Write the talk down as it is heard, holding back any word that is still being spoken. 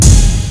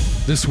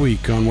This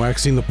week on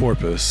Waxing the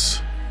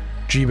Porpoise,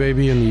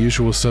 G-Baby and the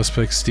usual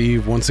suspect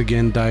Steve once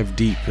again dive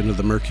deep into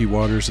the murky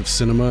waters of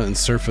cinema and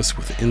surface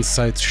with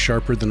insights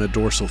sharper than a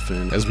dorsal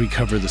fin as we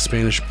cover The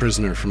Spanish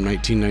Prisoner from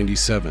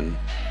 1997,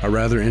 a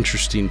rather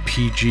interesting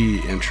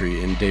PG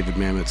entry in David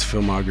Mamet's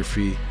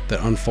filmography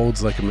that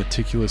unfolds like a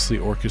meticulously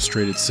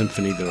orchestrated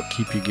symphony that'll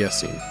keep you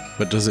guessing.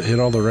 But does it hit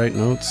all the right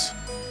notes?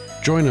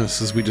 Join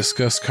us as we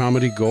discuss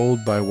comedy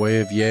gold by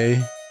way of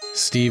Ye,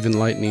 Steve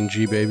enlightening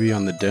G-Baby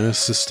on the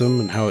dentist system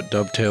and how it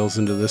dovetails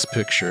into this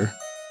picture,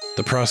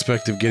 the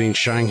prospect of getting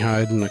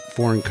shanghaied in a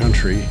foreign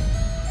country,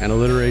 and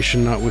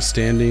alliteration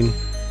notwithstanding,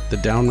 the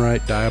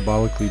downright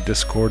diabolically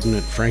discordant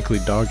and frankly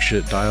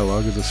dogshit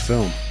dialogue of this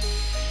film.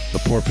 The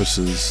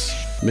porpoises,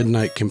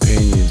 midnight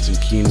companions and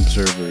keen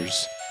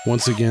observers,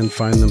 once again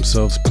find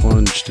themselves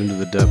plunged into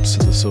the depths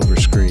of the silver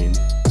screen.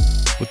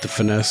 With the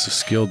finesse of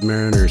skilled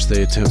mariners,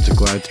 they attempt to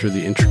glide through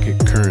the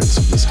intricate currents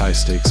of this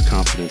high-stakes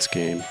confidence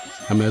game,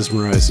 a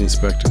mesmerizing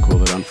spectacle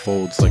that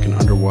unfolds like an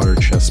underwater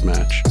chess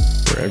match,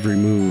 where every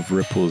move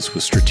ripples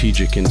with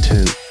strategic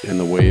intent and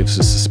the waves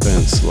of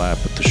suspense lap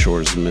at the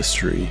shores of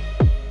mystery.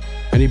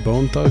 Any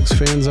Bone Thugs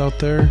fans out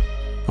there?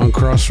 On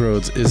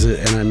Crossroads, is it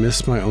And I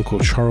Miss My Uncle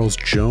Charles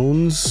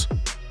Jones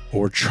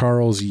or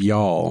Charles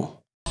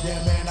Y'all?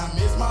 Yeah, man, I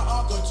miss my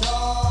Uncle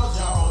Charles,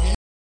 y'all.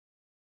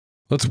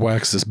 Let's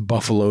wax this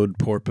buffaloed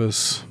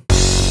porpoise.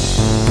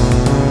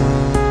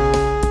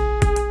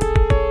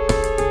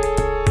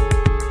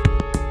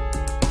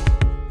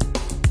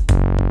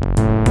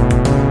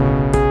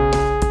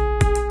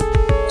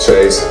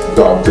 Chase,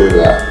 don't do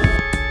that.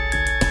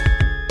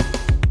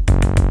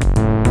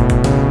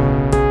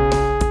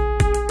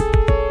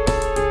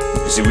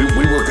 You see, we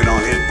working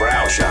on his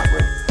brow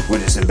chakra. We're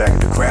just in back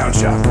at the crown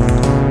chakra.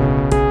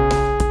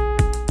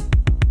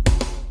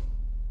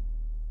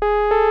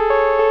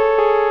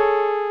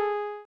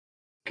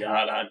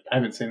 God, I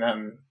haven't seen that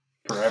in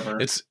forever.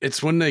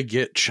 It's when they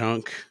get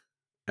Chunk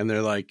and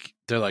they're like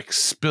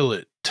spill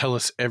it, tell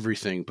us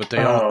everything, but they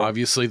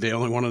obviously they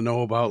only want to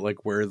know about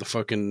like where the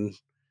fucking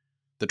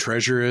the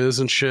treasure is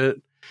and shit.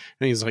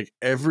 And he's like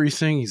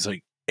everything. He's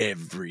like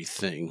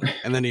everything.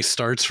 And then he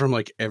starts from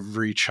like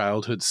every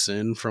childhood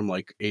sin from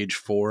like age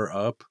 4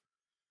 up.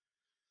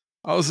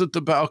 I was at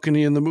the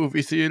balcony in the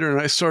movie theater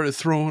and I started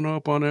throwing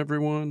up on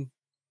everyone.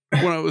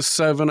 When I was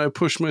 7, I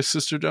pushed my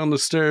sister down the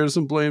stairs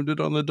and blamed it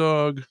on the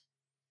dog.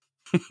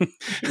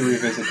 Should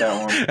revisit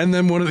that one. And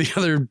then one of the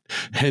other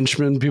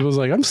henchmen, people was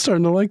like, I'm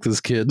starting to like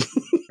this kid.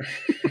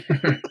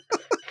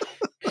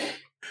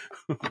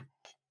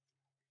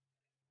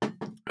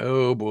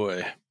 Oh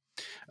boy.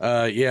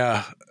 You're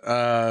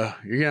gonna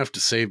have to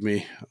save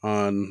me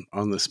on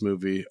this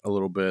movie a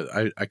little bit.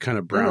 I kind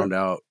of browned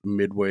out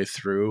midway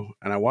through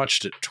and I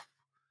watched it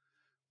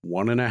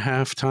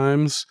 1.5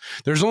 times.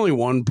 There's only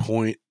one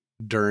point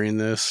during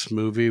this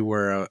movie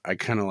where I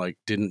kind of like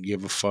didn't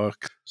give a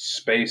fuck.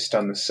 Spaced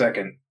on the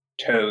second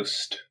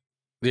toast.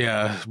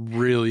 Yeah,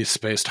 really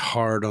spaced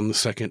hard on the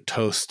second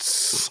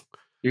toasts.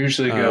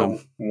 Usually go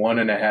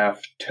 1.5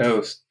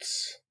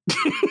 toasts.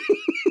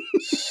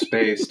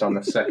 Spaced on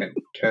the second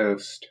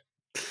toast.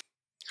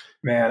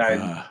 Man,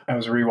 I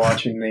was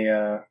rewatching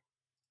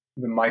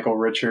the Michael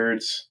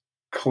Richards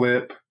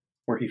clip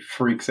where he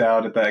freaks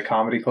out at that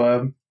comedy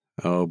club.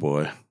 Oh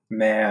boy.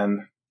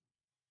 Man.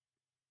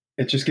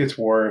 It just gets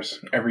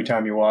worse every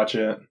time you watch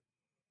it.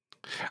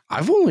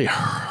 I've only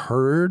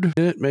heard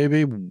it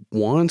maybe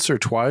once or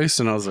twice,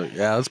 and I was like,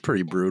 yeah, that's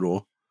pretty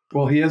brutal.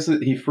 Well,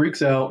 he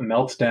freaks out,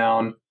 melts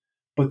down,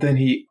 but then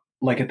he,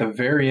 like at the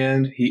very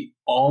end, he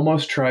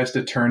almost tries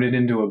to turn it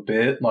into a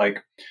bit,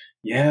 like,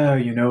 yeah,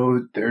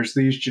 there's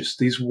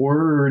these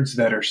words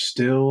that are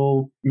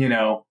still,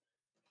 and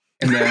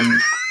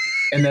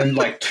then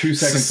like 2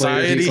 seconds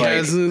later, he's like,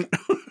 hasn't.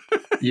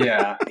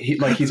 Yeah,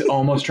 he's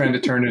almost trying to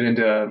turn it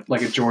into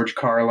like a George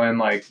Carlin,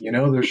 like,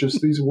 there's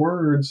just these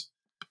words.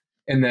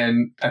 And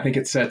then I think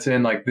it sets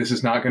in like, this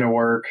is not going to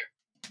work.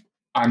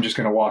 I'm just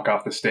going to walk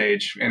off the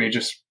stage. And he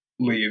just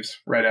leaves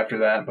right after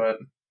that. But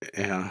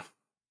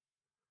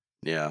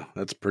yeah,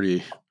 that's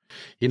pretty.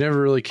 He never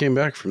really came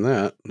back from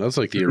that. That's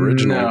like the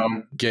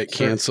original get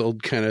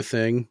canceled kind of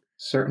thing.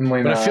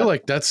 Certainly but not. I feel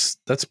like that's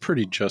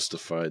pretty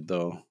justified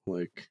though.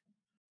 Like,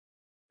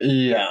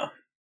 yeah.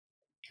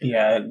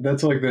 Yeah,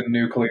 that's like the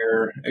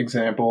nuclear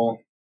example.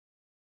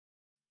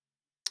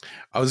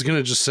 I was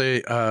gonna just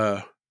say,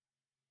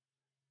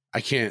 I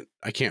can't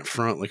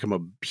front like I'm a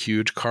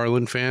huge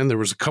Carlin fan. There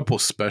was a couple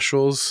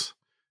specials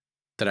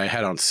that I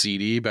had on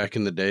CD back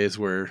in the days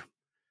where,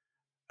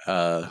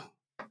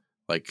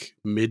 like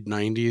mid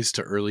 90s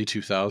to early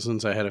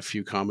 2000s, I had a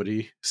few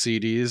comedy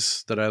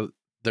CDs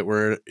that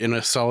were in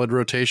a solid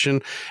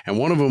rotation, and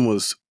one of them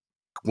was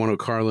one of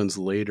Carlin's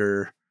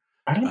later.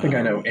 I don't think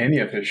I know any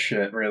of his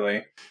shit,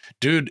 really.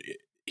 Dude,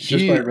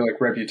 just by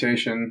like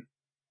reputation.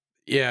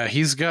 Yeah,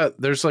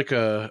 there's like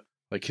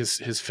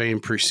his fame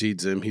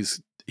precedes him.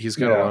 He's he's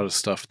got a lot of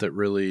stuff that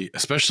really,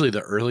 especially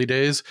the early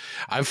days.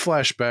 I've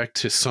flashed back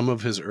to some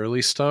of his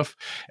early stuff,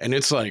 and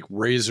it's like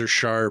razor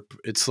sharp.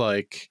 It's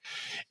like,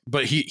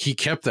 but he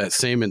kept that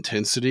same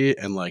intensity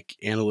and like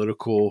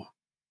analytical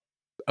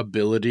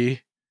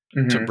ability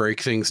to break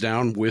things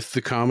down with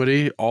the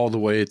comedy all the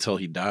way till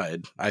he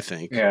died, I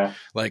think. Yeah.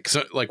 Like,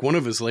 so like one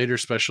of his later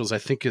specials, I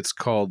think it's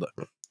called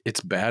It's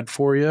Bad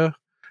For You,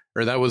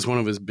 or that was one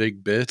of his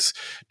big bits.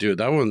 Dude,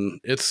 that one,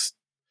 it's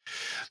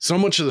so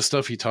much of the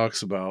stuff he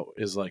talks about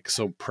is like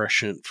so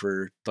prescient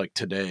for like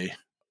today.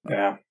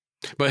 Yeah.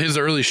 But his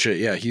early shit,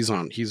 yeah, he's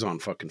on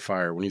fucking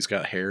fire when he's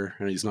got hair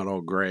and he's not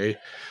all gray.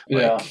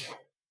 Like, Yeah.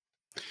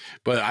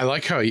 but I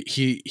like how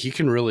he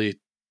can really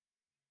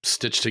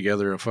stitch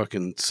together a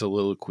fucking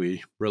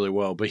soliloquy really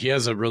well. But he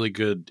has a really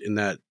good in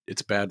that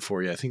It's Bad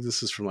For You. I think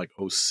this is from like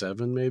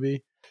 07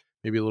 maybe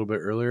a little bit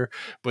earlier.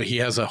 But he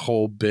has a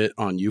whole bit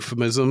on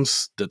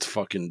euphemisms that's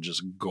fucking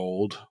just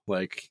gold.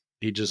 Like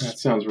he just That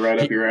sounds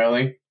right up your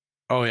alley.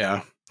 Oh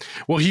yeah.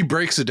 Well, he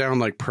breaks it down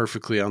like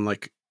perfectly on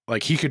like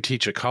he could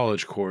teach a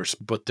college course,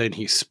 but then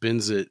he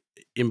spins it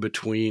in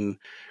between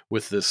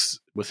with his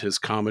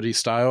comedy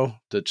style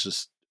that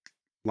just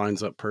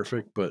lines up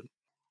perfect. But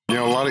a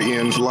lot of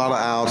ins, a lot of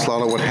outs, a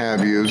lot of what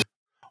have yous.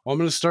 Well, I'm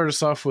going to start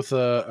us off with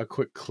a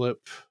quick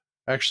clip.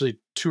 Actually,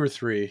 2 or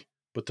 3,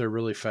 but they're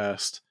really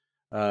fast.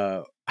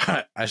 I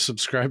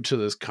subscribe to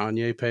this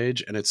Kanye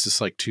page, and it's just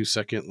like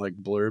 2-second like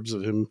blurbs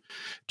of him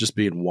just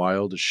being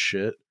wild as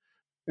shit.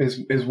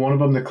 Is one of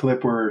them the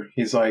clip where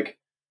he's like,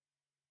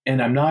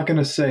 and I'm not going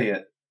to say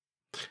it.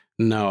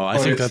 No, I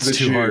think that's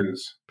too hard.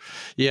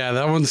 Yeah,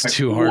 that one's like,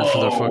 too hard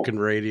for the fucking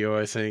radio,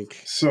 I think.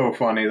 So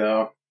funny,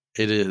 though.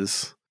 It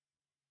is.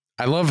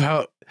 I love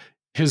how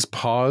his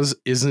pause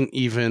isn't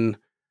even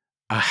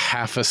a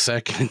half a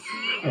second.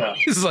 Yeah.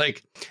 He's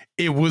like,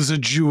 it was a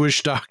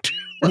Jewish doctor.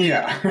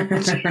 Yeah.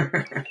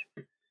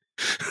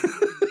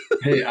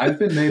 Hey, I've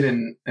been made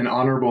an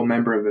honorable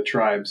member of the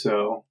tribe,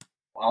 so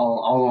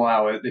I'll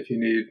allow it if you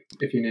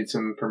need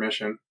some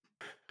permission.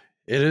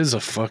 It is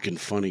a fucking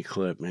funny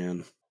clip,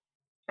 man.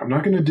 I'm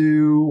not gonna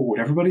do what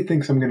everybody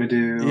thinks I'm gonna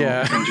do.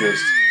 Yeah. And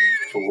just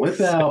flip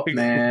out,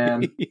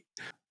 man.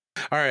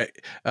 All right.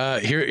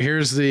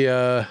 Here's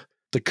the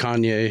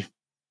Kanye,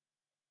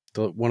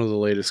 one of the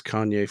latest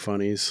Kanye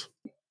funnies.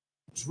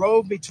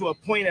 Drove me to a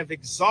point of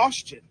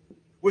exhaustion,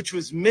 which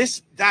was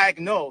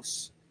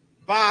misdiagnosed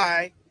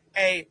by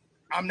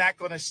I'm not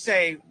going to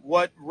say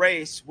what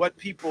race, what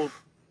people,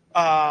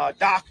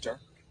 doctor,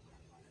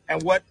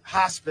 and what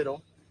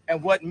hospital,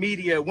 and what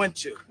media it went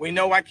to. We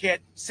know I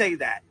can't say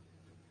that.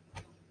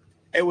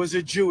 It was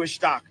a Jewish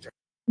doctor.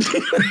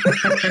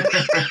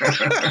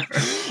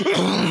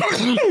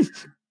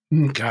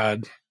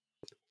 God.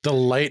 The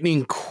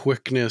lightning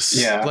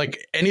quickness,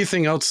 like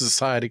anything else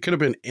aside, it could have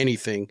been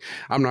anything.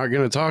 I'm not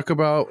going to talk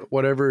about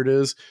whatever it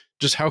is,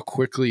 just how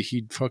quickly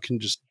he'd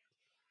fucking just,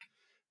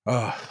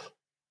 yeah,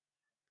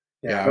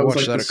 I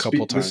watched that a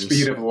couple times. The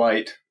speed of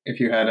light, if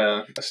you had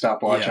a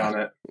stopwatch on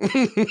it.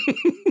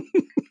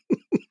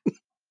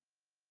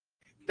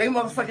 They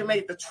motherfucking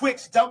made the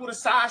Twix double the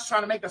size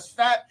trying to make us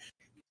fat.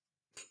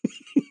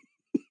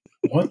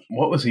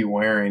 What was he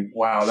wearing?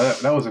 Wow,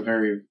 that was a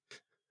very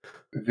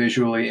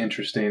visually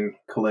interesting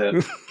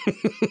clip.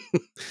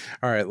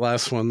 All right,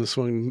 last one. This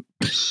one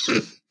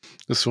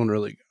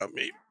really got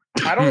me.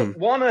 I don't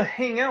want to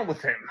hang out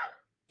with him.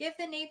 Give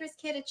the neighbor's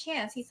kid a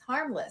chance. He's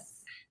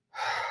harmless.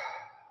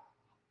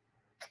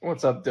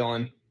 What's up,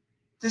 Dylan?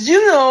 Did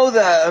you know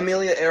that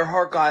Amelia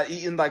Earhart got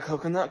eaten by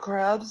coconut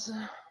crabs?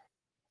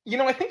 You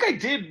know, I think I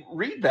did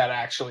read that,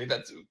 actually.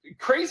 That's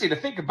crazy to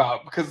think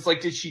about, because it's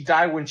like, did she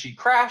die when she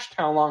crashed?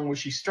 How long was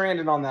she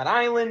stranded on that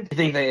island? You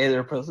think they ate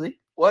her pussy?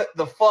 What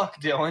the fuck,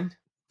 Dylan?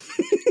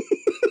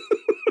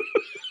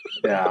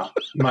 Yeah,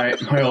 my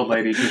old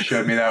lady just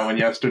showed me that one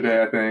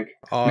yesterday, I think.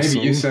 Awesome.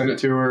 Maybe you sent it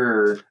to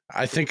her. Or...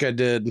 I think I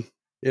did,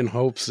 in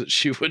hopes that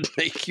she would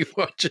make you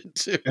watch it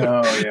too.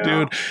 Oh, yeah.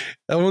 Dude,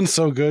 that one's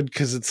so good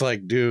because it's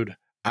like, dude,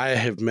 I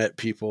have met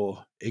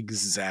people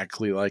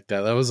exactly like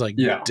that. That was like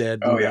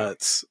dead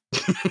nuts.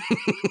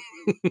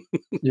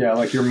 Yeah,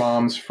 like your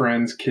mom's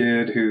friend's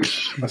kid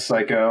who's a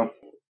psycho.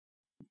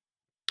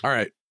 All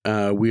right.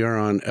 We are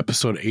on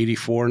episode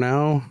 84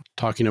 now,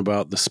 talking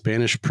about The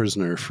Spanish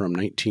Prisoner from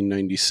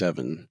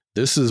 1997.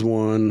 This is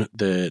one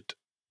that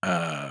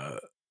I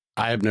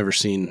have never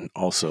seen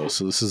also,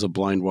 so this is a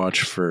blind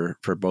watch for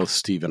both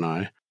Steve and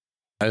I.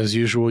 As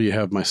usual, you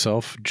have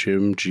myself,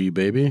 Jim G.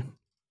 Baby.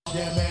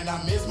 Yeah, man,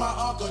 I miss my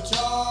Uncle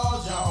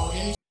Charles,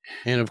 y'all.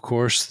 And of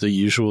course, the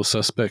usual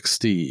suspect,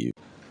 Steve.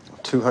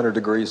 200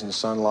 degrees in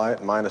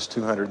sunlight, minus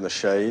 200 in the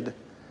shade,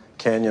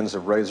 canyons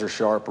of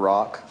razor-sharp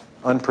rock,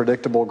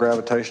 unpredictable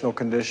gravitational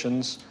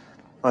conditions,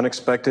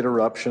 unexpected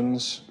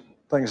eruptions,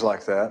 things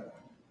like that.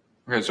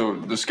 Okay, so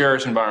the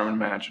scariest environment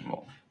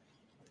imaginable.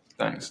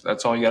 Thanks.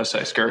 That's all you gotta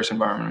say. Scariest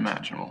environment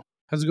imaginable.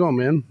 How's it going,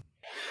 man?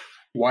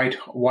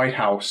 White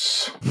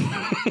House.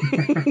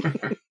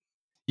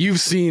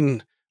 You've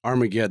seen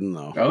Armageddon,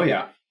 though. Oh,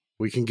 yeah.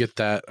 We can get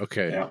that.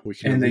 Okay. Yeah. We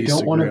can and they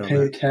don't want to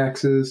pay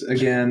taxes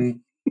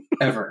again,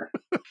 ever.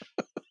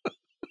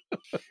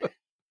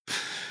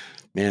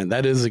 Man,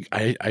 that is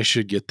I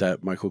should get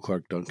that Michael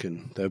Clark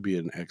Duncan. That'd be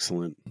an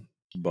excellent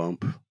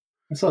bump.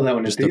 I saw that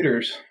one in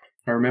theaters.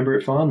 I remember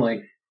it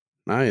fondly.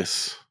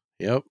 Nice.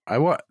 Yep.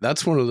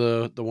 That's one of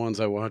the ones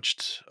I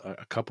watched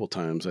a couple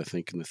times, I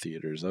think, in the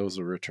theaters. That was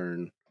a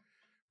return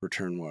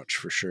watch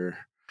for sure.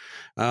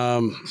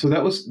 So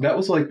that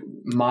was like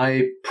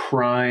my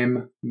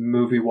prime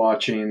movie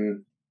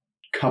watching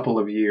couple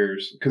of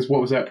years, because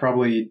what was that,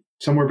 probably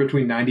somewhere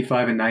between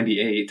 95 and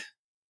 98,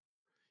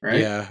 right?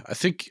 Yeah, I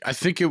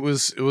think it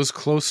was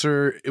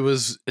closer.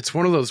 It's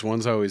one of those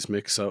ones I always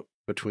mix up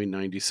between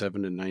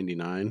 97 and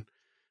 99,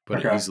 but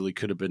Okay. it easily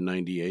could have been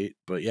 98.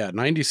 But yeah,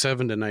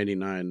 97 to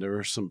 99, there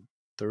were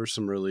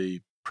some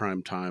really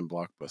prime time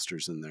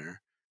blockbusters in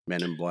there.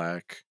 Men in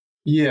Black.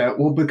 Yeah,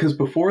 well, because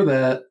before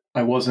that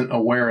I wasn't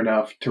aware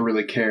enough to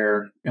really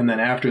care, and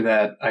then after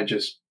that I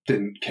just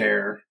didn't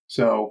care.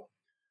 So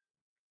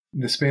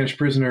The Spanish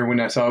Prisoner,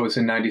 when I saw it was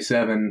in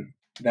 97,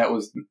 that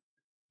was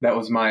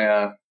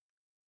my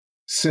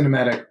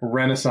cinematic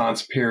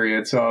renaissance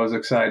period. So I was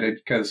excited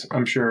because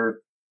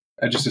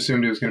I just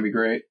assumed it was going to be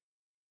great.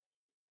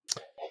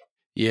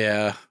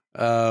 Yeah.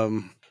 I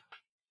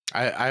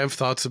have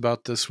thoughts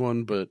about this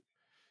one, but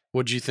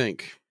what'd you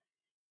think?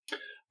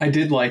 I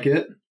did like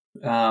it.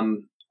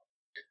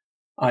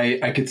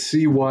 I could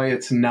see why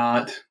it's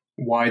not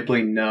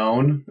widely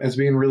known as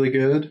being really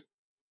good.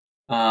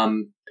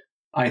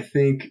 I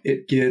think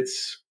it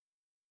gets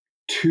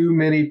too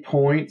many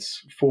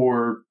points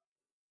for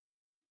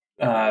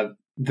the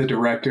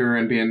director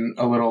and being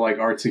a little like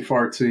artsy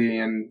fartsy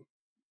and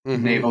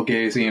navel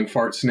gazing and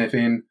fart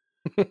sniffing.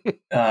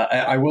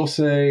 I will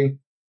say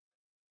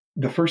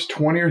the first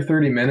 20 or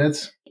 30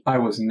 minutes, I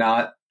was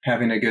not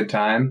having a good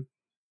time.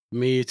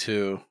 Me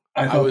too.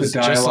 I thought was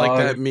the dialogue, just like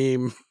that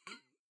meme.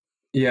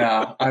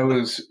 Yeah, I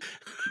was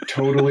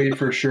totally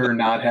for sure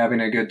not having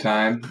a good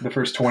time the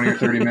first 20 or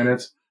 30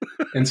 minutes.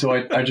 And so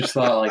I just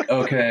thought, like,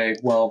 okay,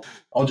 well,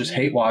 I'll just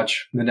hate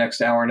watch the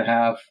next hour and a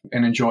half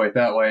and enjoy it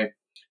that way.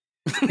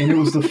 And it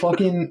was the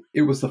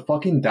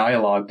fucking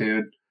dialogue,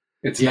 dude.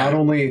 It's not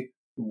only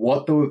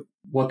what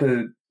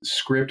the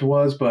script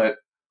was, but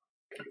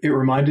it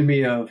reminded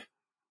me of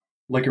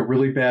like a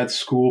really bad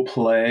school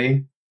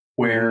play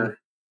where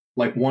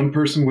like one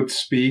person would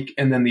speak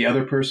and then the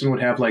other person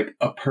would have like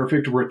a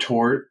perfect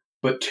retort,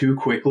 but too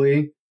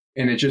quickly.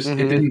 And it just,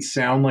 it didn't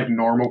sound like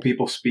normal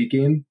people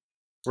speaking.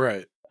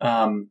 Right.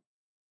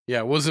 Yeah,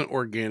 it wasn't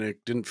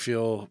organic, didn't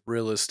feel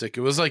realistic.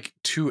 It was like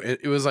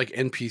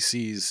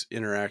NPCs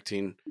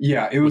interacting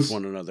with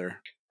one another.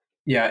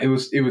 Yeah, it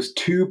was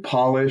too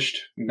polished,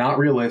 not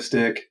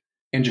realistic,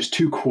 and just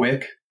too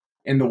quick.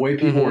 And the way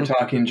people were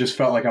talking just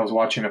felt like I was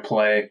watching a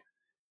play.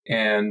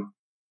 And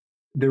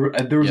there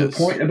was a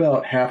point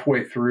about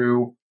halfway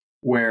through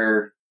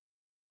where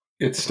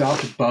it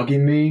stopped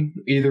bugging me,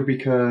 either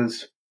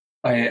because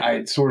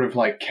I sort of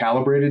like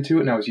calibrated to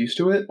it and I was used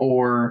to it,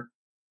 or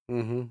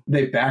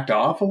they backed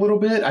off a little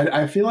bit.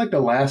 I feel like the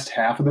last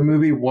half of the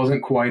movie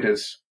wasn't quite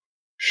as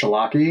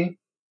schlocky.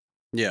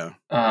 Yeah.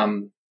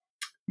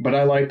 But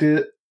I liked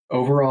it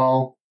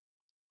overall.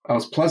 I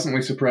was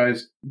pleasantly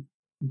surprised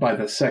by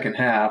the second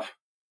half.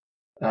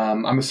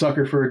 I'm a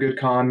sucker for a good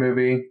con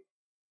movie.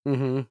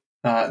 There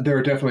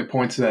are definitely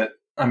points that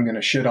I'm going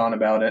to shit on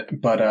about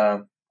it,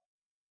 but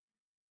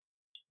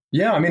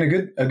yeah, I mean,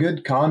 a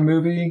good con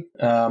movie.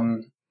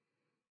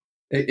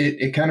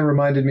 It kind of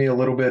reminded me a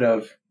little bit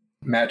of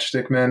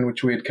Matchstick Men,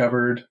 which we had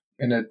covered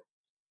in a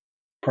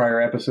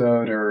prior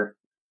episode. Or,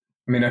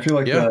 I mean, I feel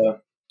like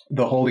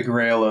the holy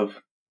grail of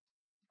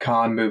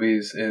con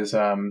movies is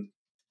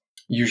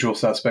Usual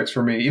Suspects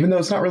for me. Even though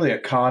it's not really a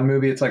con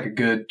movie, it's like a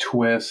good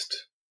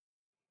twist,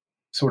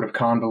 sort of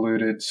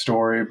convoluted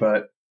story.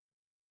 But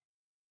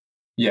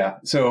yeah,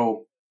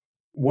 so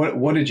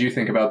what did you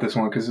think about this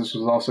one? Because this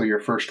was also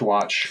your first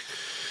watch.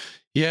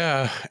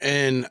 Yeah,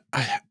 and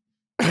I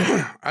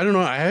don't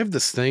know. I have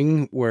this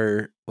thing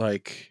where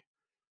like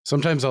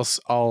sometimes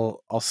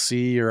I'll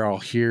see or I'll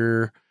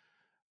hear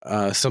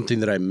something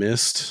that I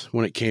missed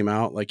when it came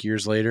out like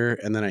years later,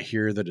 and then I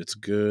hear that it's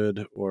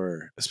good,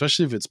 or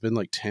especially if it's been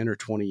like 10 or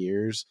 20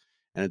 years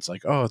and it's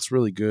like, oh, it's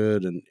really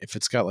good, and if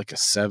it's got like a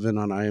 7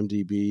 on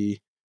IMDb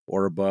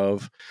or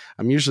above,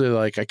 I'm usually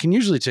like, I can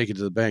usually take it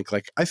to the bank.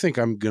 Like, I think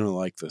I'm gonna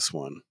like this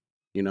one,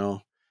 you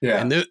know? Yeah.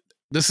 And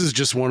this is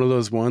just one of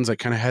those ones I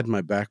kind of had in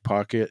my back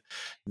pocket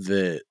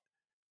that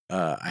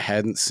I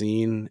hadn't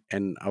seen,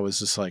 and I was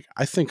just like,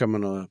 I think I'm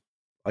gonna,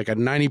 like, a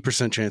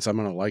 90% chance I'm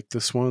gonna like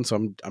this one, so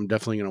I'm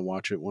definitely gonna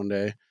watch it one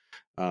day,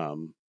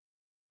 and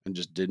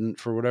just didn't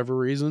for whatever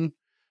reason.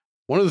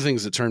 One of the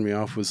things that turned me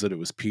off was that it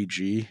was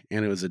PG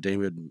and it was a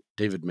David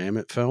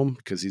Mamet film,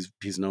 because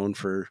he's known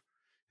for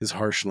his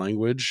harsh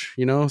language,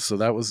 you know. So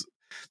that was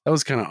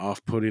kind of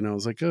off-putting. I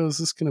was like, oh, is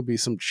this gonna be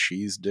some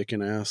cheese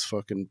dickin' ass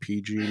fucking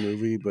PG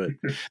movie? But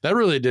that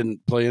really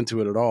didn't play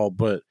into it at all.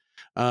 But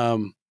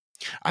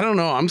I don't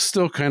know. I'm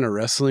still kind of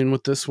wrestling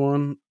with this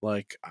one.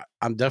 Like,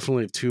 I'm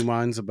definitely of two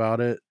minds about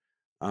it.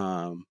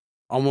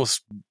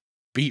 Almost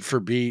beat for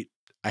beat,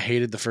 I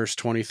hated the first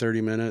 20,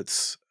 30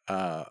 minutes.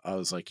 I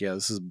was like, yeah,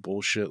 this is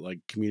bullshit. Like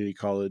community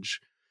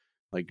college,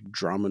 like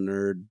drama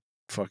nerd,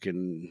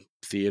 fucking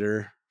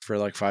theater for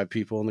like 5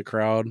 people in the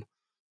crowd.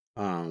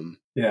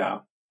 Yeah.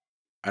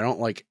 I don't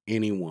like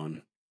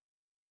anyone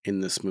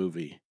in this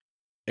movie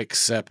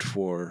except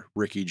for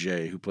Ricky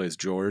Jay, who plays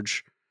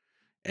George,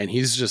 and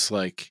he's just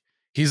like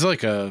he's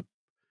like a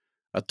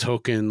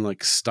token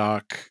like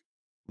stock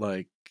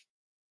like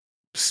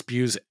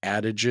spews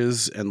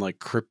adages and like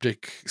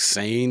cryptic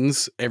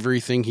sayings. Every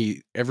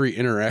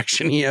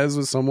interaction he has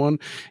with someone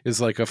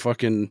is like a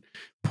fucking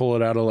pull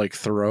it out of like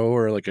Thoreau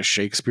or like a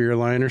Shakespeare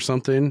line or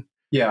something.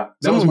 Yeah,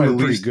 that Some was of my them are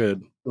pretty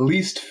good.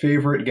 least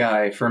favorite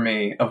guy for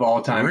me of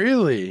all time.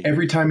 Really?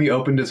 Every time he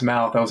opened his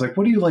mouth, I was like,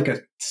 "What are you, like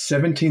a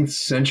 17th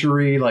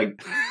century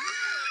like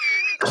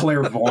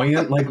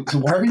clairvoyant? Like, so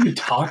why are you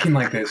talking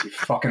like this, you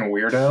fucking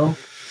weirdo?"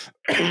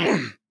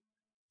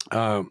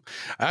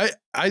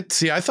 I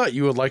see. I thought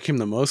you would like him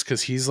the most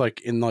because he's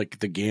like in like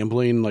the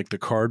gambling, like the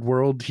card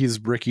world.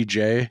 He's Ricky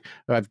Jay.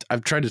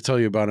 I've tried to tell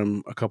you about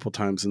him a couple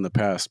times in the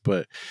past,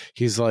 but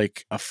he's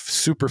like a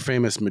super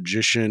famous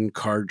magician,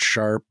 card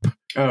sharp.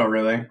 Oh,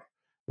 really?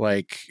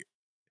 Like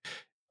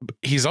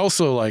he's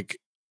also like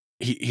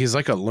he's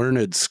like a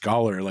learned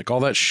scholar, like all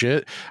that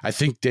shit. I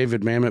think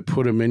David Mamet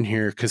put him in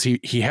here because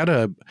he had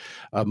a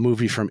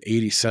movie from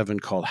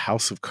 '87 called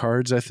House of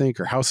Cards, I think,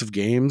 or House of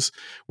Games,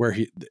 where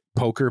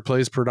poker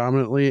plays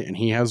predominantly, and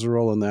he has a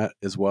role in that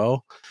as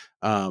well.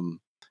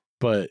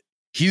 But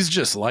he's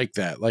just like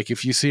that. Like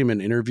if you see him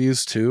in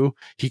interviews too,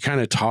 he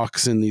kind of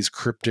talks in these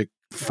cryptic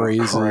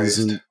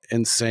phrases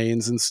and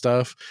sayings and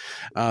stuff.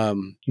 I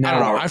don't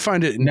know. I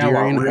find it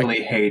endearing. Now I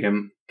really hate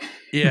him.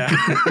 Yeah.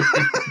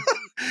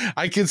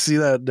 I can see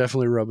that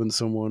definitely rubbing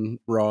someone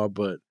raw,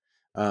 but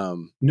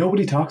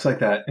nobody talks like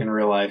that in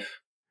real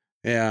life.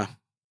 Yeah.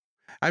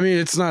 I mean,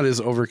 it's not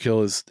as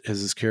overkill as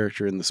his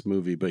character in this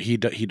movie, but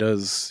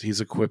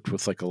he's equipped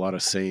with like a lot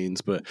of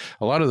sayings, but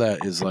a lot of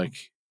that is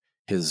like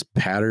his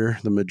patter,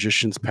 the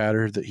magician's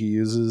patter that he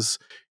uses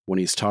when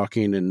he's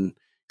talking and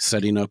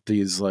setting up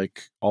these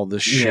like all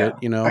this shit,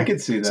 you know. I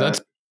could see that.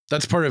 So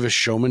that's part of his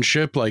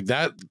showmanship, like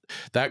that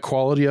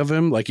quality of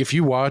him. Like if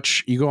you go on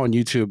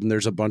YouTube and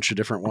there's a bunch of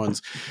different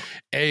ones.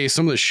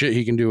 Some of the shit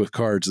he can do with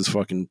cards is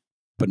fucking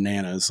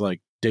bananas, like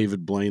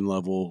David Blaine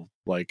level.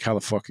 Like how the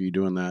fuck are you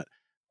doing that?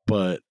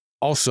 But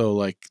also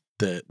like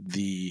the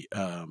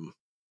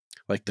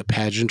like the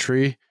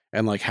pageantry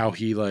and like how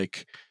he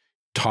like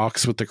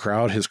talks with the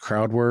crowd, his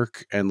crowd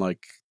work, and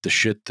like the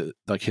shit that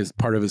like his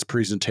part of his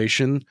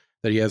presentation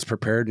that he has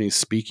prepared and he's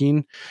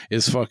speaking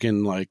is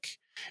fucking like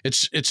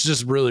it's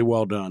just really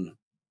well done.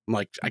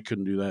 Like I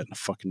couldn't do that in a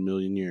fucking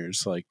million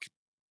years. Like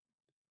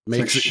he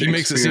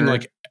makes it seem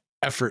like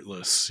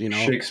effortless, you know.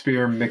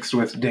 Shakespeare mixed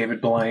with David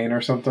Blaine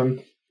or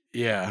something.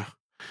 Yeah.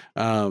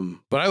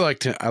 But I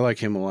like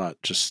him a lot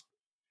just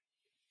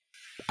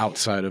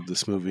outside of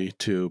this movie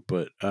too.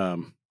 But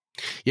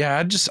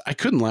yeah, I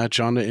couldn't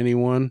latch on to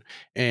anyone,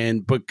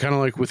 but kind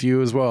of like with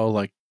you as well,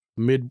 like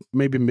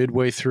maybe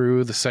midway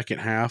through the second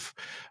half,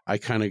 I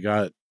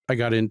got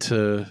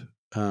into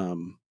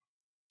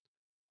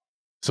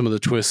some of the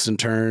twists and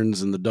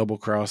turns and the double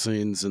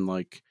crossings, and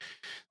like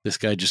this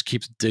guy just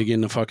keeps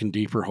digging a fucking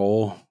deeper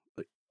hole.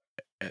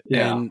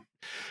 Yeah.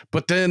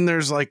 But then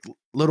there's like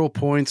little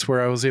points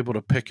where I was able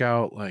to pick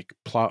out like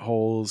plot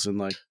holes and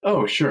like,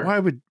 oh sure,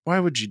 why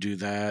would you do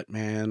that,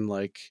 man?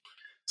 Like,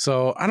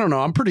 so I don't know.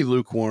 I'm pretty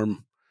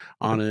lukewarm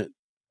on it.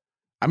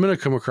 I'm gonna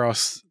come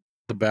across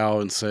the bow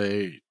and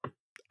say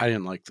I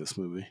didn't like this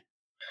movie.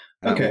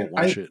 Okay, I won't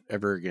watch it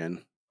ever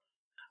again.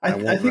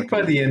 I think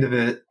by the end of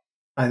it,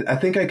 I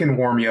think I can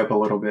warm you up a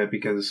little bit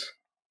because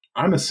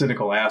I'm a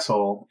cynical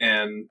asshole,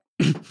 and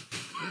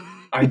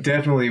I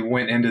definitely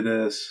went into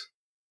this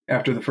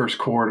after the first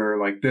quarter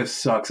like, this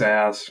sucks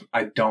ass.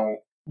 I don't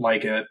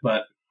like it,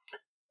 but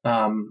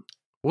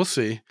we'll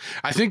see.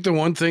 I think the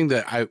one thing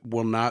that I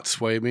will not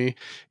sway me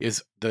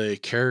is the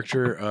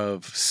character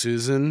of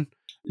Susan.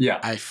 Yeah.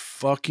 I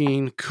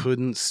fucking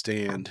couldn't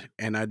stand,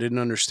 and I didn't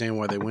understand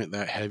why they went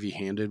that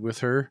heavy-handed with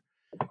her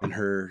and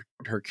her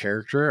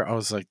character. I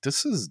was like,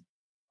 this is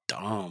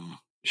dumb.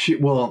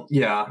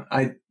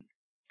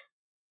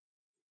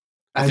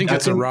 I think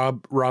it's a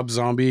Rob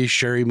Zombie,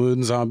 Sherry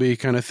Moon Zombie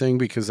kind of thing,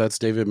 because that's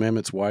David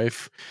Mamet's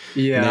wife.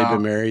 Yeah. And they've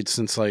been married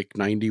since like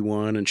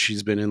 91, and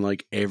she's been in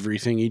like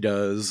everything he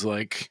does,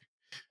 like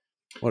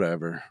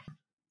whatever.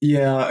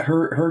 Yeah,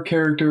 her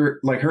character,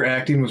 like her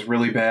acting was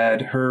really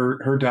bad.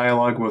 Her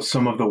dialogue was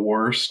some of the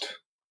worst.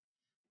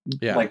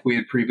 Yeah. Like we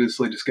had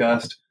previously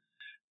discussed.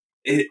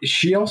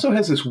 She also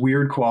has this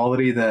weird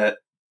quality that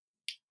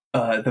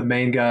the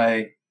main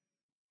guy,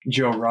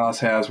 Joe Ross,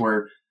 has,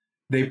 where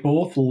they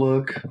both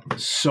look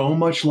so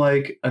much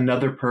like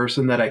another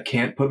person that I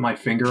can't put my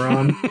finger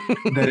on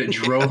that it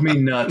drove me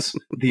nuts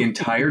the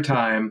entire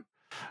time.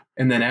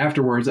 And then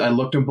afterwards, I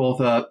looked them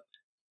both up.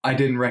 I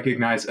didn't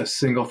recognize a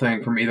single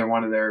thing from either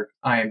one of their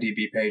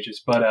IMDb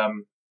pages, but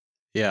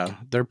yeah,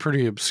 they're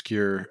pretty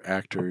obscure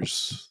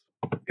actors.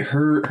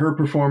 Her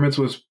performance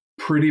was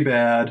pretty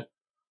bad.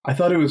 I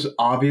thought it was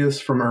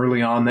obvious from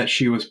early on that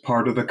she was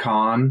part of the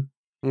con.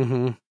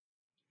 Mm-hmm.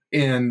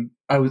 And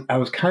I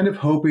was kind of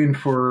hoping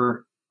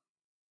for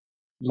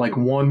like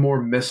one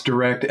more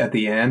misdirect at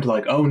the end,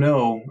 like, oh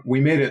no, we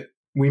made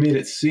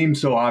it seem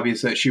so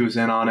obvious that she was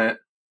in on it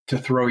to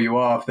throw you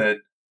off that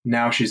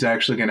now she's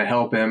actually going to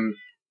help him,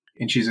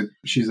 and she's an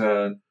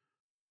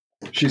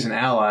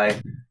ally.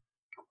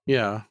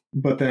 Yeah.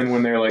 But then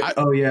when they're like,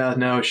 oh yeah,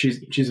 no,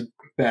 she's a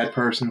bad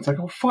person, it's like,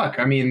 oh fuck.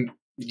 I mean,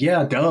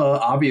 yeah, duh.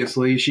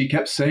 Obviously, she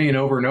kept saying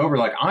over and over,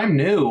 like, I'm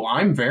new.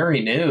 I'm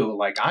very new.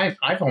 Like,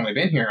 I've only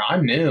been here.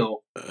 I'm new.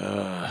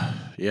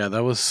 Yeah,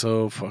 that was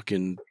so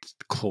fucking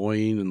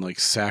cloying and like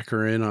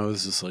saccharine. I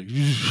was just like,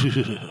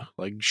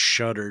 like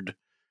shuddered.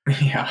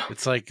 Yeah.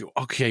 It's like,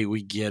 okay,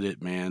 we get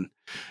it, man.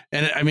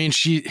 And I mean,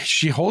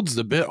 she holds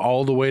the bit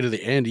all the way to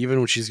the end, even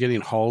when she's getting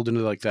hauled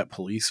into like that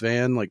police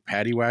van, like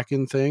paddy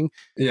whacking thing.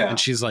 Yeah. And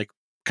she's like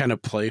kind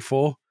of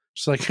playful.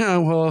 She's like, oh,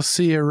 well, I'll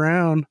see you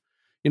around.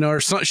 You know,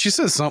 or so, she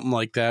says something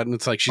like that, and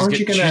it's like, aren't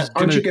you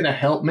gonna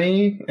help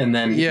me? And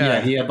then he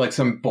had like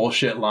some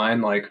bullshit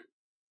line like,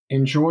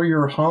 enjoy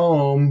your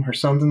home or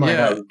something like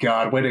that. Oh,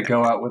 God, way to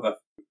go out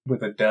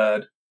with a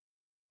dud.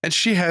 And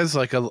she has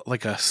like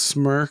a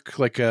smirk,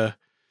 like a,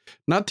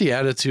 not the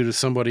attitude of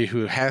somebody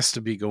who has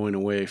to be going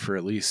away for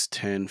at least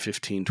 10,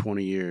 15,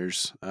 20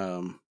 years. I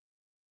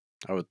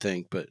would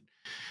think, but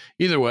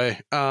either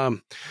way,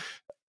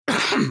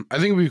 I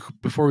think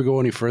before we go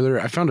any further,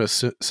 I found a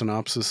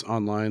synopsis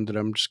online that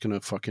I'm just going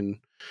to fucking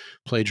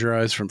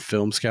plagiarize from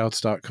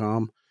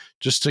filmscouts.com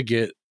just to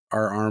get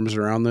our arms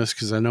around this,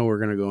 because I know we're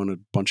going to go in a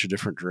bunch of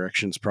different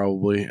directions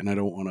probably, and I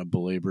don't want to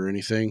belabor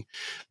anything.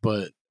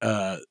 But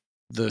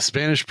The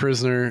Spanish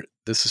Prisoner,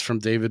 this is from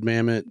David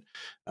Mamet,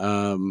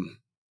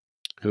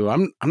 who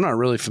I'm not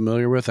really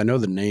familiar with. I know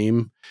the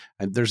name.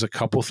 There's a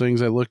couple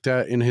things I looked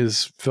at in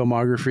his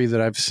filmography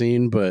that I've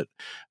seen, but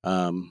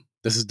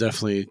this is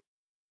definitely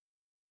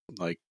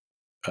like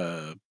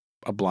a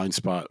blind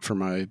spot for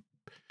my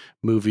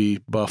movie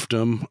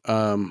buffdom.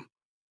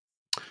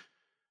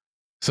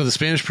 So The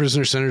Spanish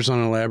Prisoner centers on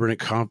an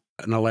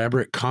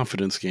elaborate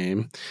confidence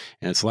game,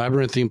 and its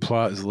labyrinthine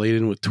plot is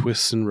laden with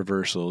twists and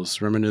reversals,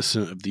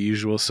 reminiscent of The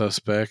Usual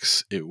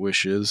Suspects, It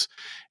Wishes,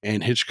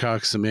 and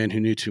Hitchcock's The Man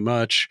Who Knew Too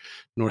Much,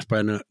 North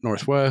by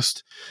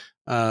Northwest.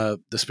 The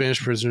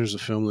Spanish Prisoner is a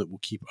film that will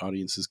keep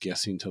audiences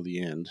guessing till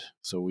the end.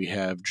 So we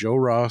have Joe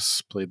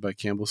Ross, played by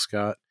Campbell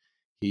Scott.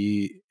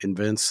 He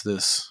invents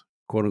this,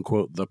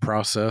 quote-unquote, the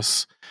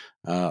process,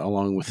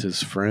 along with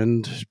his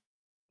friend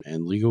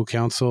and legal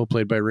counsel,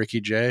 played by Ricky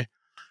Jay.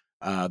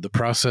 The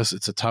process,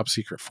 it's a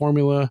top-secret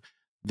formula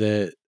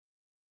that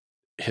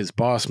his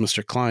boss,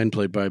 Mr. Klein,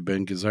 played by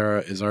Ben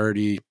Gazzara, is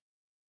already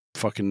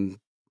fucking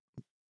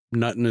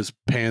nutting his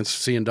pants,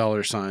 seeing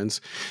dollar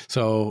signs.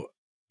 So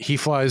he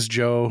flies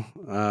Joe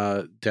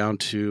down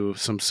to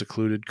some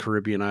secluded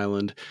Caribbean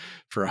island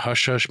for a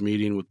hush-hush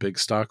meeting with big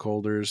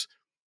stockholders.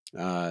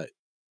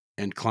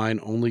 And Klein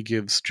only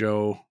gives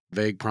Joe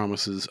vague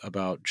promises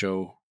about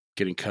Joe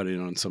getting cut in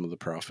on some of the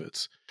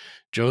profits.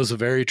 Joe's a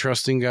very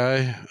trusting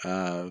guy.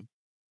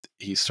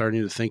 He's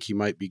starting to think he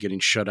might be getting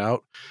shut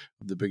out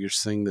of the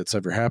biggest thing that's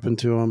ever happened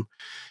to him.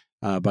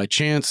 By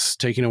chance,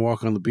 taking a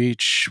walk on the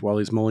beach while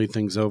he's mulling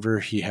things over,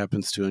 he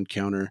happens to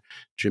encounter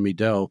Jimmy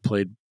Dell,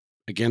 played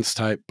against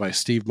type by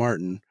Steve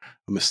Martin,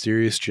 a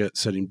mysterious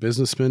jet-setting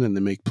businessman, and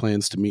they make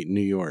plans to meet in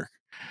New York.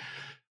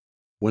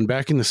 When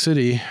back in the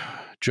city,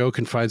 Joe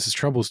confides his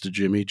troubles to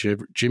Jimmy.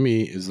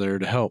 Jimmy is there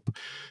to help.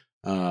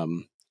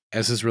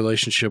 As Joe's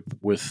relationship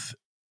with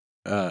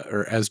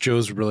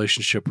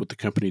the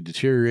company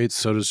deteriorates,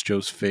 so does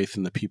Joe's faith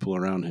in the people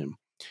around him.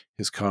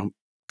 His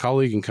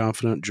colleague and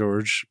confidant,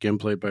 George, again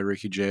played by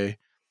Ricky Jay,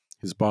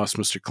 his boss,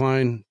 Mr.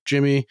 Klein,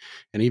 Jimmy,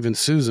 and even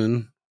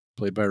Susan,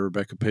 played by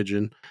Rebecca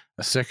Pidgeon,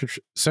 a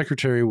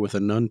secretary with a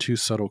none too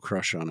subtle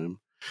crush on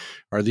him.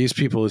 Are these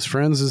people his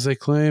friends, as they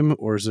claim,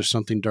 or is there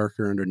something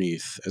darker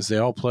underneath? As they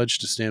all pledge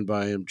to stand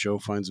by him, Joe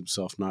finds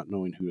himself not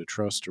knowing who to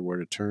trust or where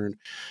to turn,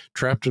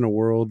 trapped in a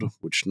world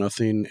which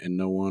nothing and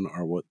no one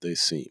are what they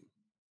seem.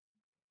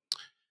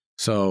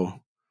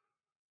 So,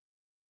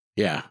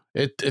 yeah,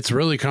 it's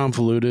really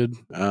convoluted.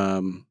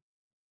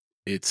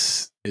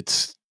 It's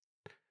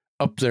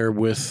up there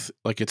with,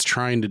 like, it's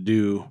trying to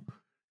do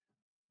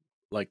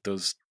like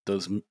those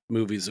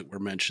movies that were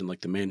mentioned,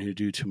 like The Man Who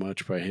Knew Too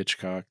Much by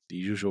Hitchcock, The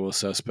Usual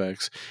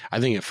Suspects.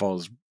 I think it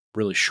falls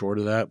really short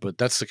of that, but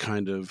that's the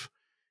kind of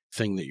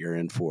thing that you're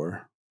in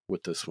for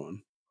with this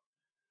one.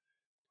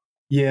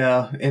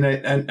 Yeah, and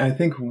I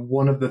think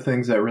one of the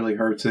things that really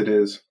hurts it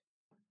is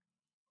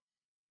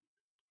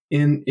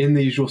in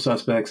The Usual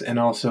Suspects and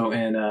also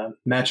in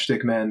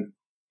Matchstick Men,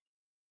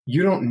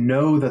 you don't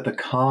know that the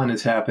con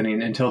is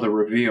happening until the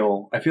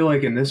reveal. I feel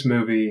like in this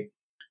movie,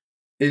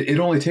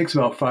 it only takes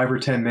about 5 or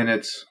 10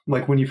 minutes,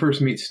 like when you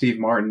first meet Steve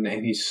Martin,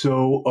 and he's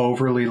so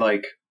overly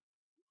like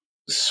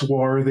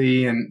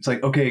swarthy, and it's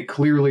like, okay,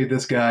 clearly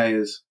this guy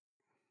is,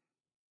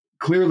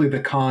 clearly the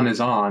con is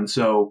on,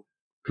 so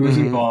who's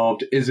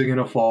involved? Is it going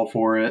to fall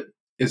for it?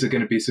 Is it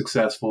going to be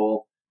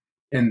successful?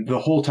 And the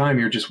whole time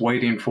you're just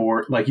waiting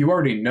for, like, you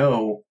already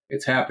know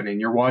it's happening.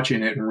 You're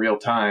watching it in real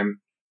time.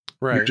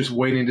 Right. You're just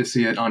waiting to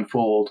see it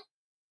unfold.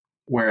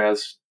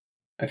 Whereas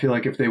I feel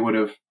like if they would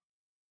have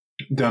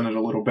done it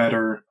a little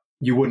better,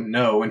 you wouldn't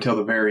know until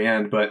the very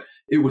end. But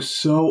it was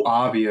so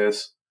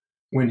obvious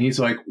when he's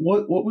like,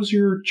 what was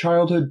your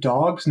childhood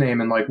dog's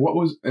name? And like, what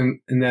was, and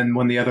then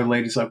when the other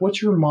lady's like,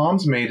 what's your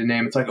mom's maiden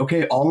name? It's like,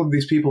 okay, all of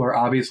these people are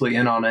obviously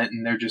in on it,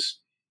 and they're just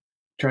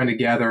trying to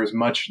gather as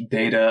much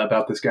data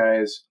about this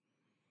guy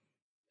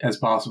as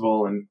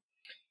possible. And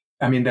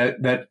I mean,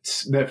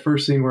 that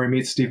first scene where he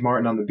meets Steve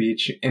Martin on the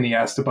beach and he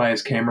has to buy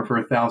his camera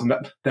for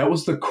 $1,000. That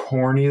was the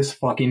corniest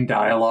fucking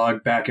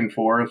dialogue back and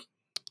forth.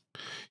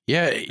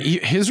 Yeah,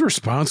 his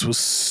response was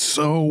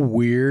so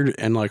weird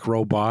and like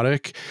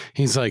robotic.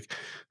 He's like,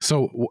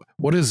 "So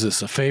what is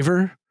this? A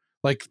favor?"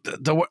 Like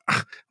I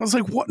was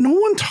like, "What? No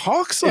one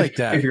talks like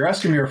that." If you're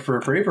asking me for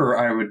a favor,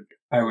 I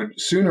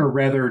would sooner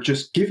rather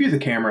just give you the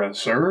camera,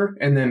 sir.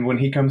 And then when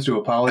he comes to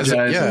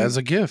apologize, as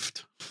a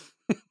gift.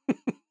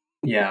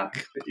 Yeah,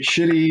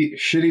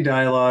 shitty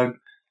dialogue.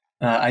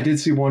 I did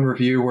see one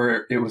review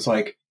where it was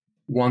like,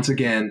 once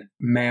again,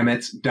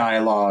 Mamet's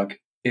dialogue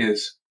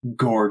is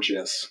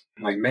gorgeous.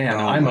 I'm like, man,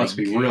 I must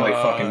be really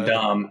fucking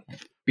dumb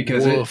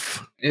because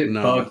it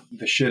bugged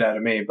the shit out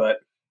of me. But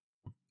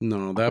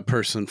no, that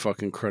person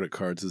fucking credit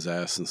cards his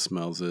ass and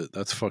smells it.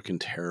 That's fucking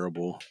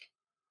terrible.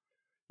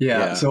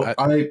 Yeah, so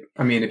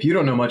I mean, if you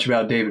don't know much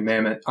about David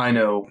Mamet, I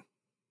know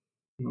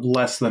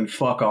less than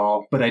fuck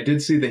all. But I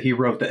did see that he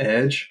wrote The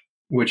Edge,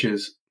 which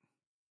is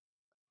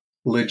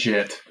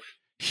legit.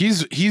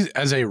 He's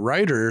as a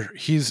writer,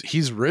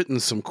 he's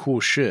written some cool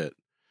shit.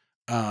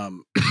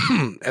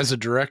 As a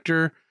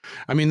director,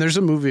 I mean, there's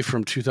a movie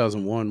from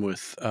 2001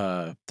 with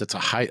that's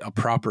a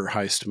proper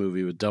heist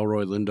movie with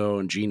Delroy Lindo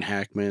and Gene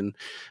Hackman.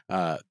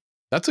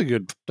 That's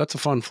a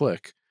fun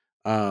flick.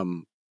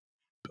 The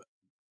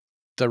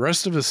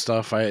rest of his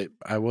stuff I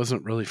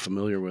wasn't really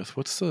familiar with.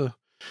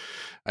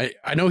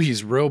 I know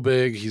he's real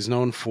big. He's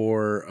known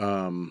for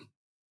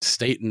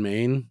State and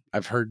Maine.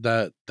 I've heard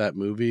that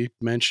movie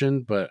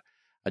mentioned, but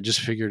I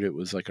just figured it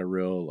was like a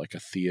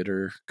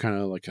theater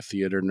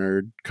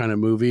nerd kind of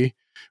movie,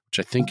 which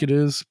I think it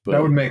is. But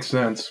that would make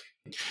sense.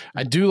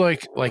 I do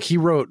like he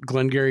wrote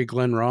Glengarry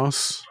Glen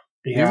Ross.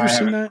 Yeah, you ever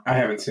seen that? I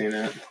haven't seen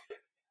it.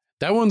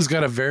 That one's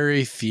got a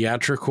very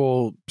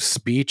theatrical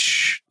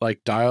speech,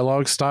 like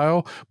dialogue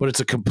style, but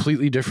it's a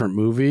completely different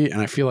movie,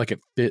 and I feel like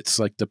it fits.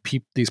 Like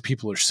these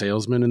people are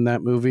salesmen in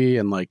that movie,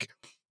 and like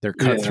they're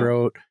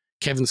cutthroat. Yeah.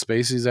 Kevin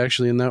Spacey's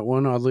actually in that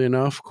one, oddly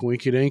enough.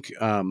 Coinky Dink.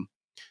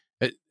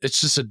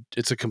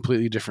 It's a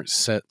completely different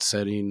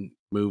setting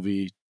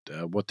movie,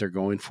 what they're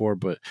going for,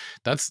 but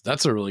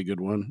that's a really good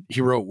one.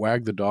 He wrote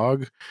Wag the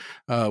Dog,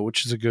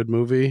 which is a good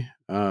movie.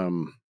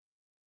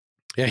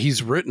 Yeah,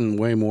 he's written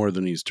way more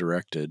than he's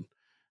directed.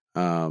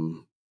 I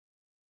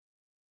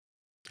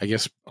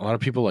guess a lot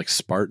of people like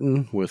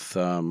Spartan with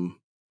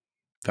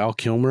Val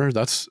Kilmer.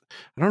 I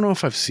don't know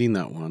if I've seen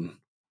that one.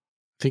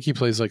 I think he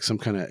plays like some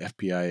kind of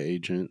FBI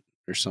agent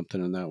or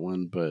something in that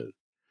one, but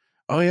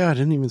oh yeah, I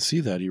didn't even see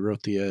that. He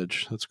wrote The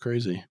Edge. That's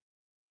crazy.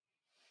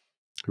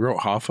 He wrote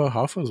Hoffa.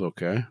 Hoffa's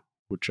okay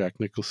with Jack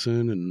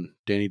Nicholson and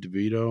Danny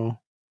DeVito.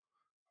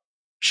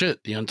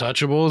 Shit, The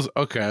Untouchables.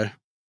 Okay.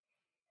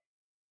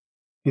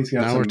 He's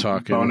got now we're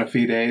talking. Bona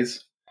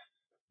fides.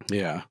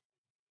 Yeah.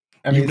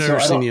 I mean, you've never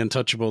seen The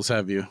Untouchables,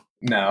 have you?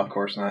 No, of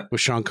course not.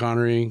 With Sean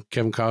Connery,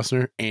 Kevin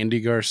Costner,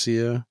 Andy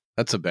Garcia.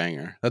 That's a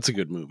banger. That's a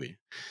good movie.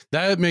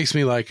 That makes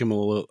me like him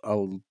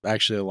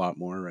actually a lot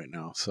more right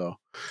now. So,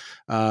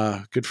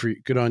 good for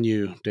you. Good on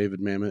you, David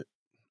Mamet.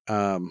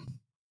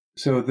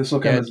 So this will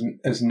come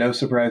as no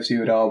surprise to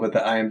you at all, but the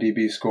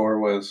IMDb score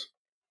was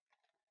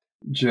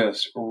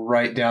just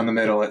right down the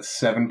middle at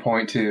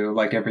 7.2,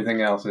 like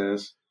everything else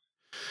is.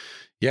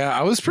 Yeah,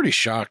 I was pretty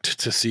shocked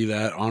to see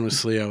that.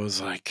 Honestly, I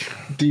was like,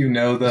 do you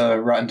know the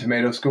Rotten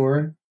Tomato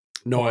score?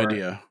 No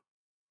idea.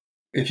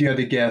 If you had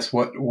to guess,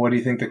 what do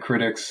you think the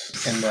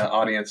critics and the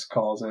audience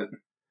calls it?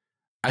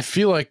 I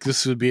feel like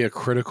this would be a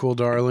critical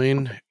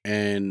darling,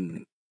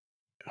 and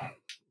I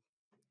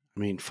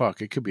mean,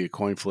 fuck, it could be a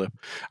coin flip.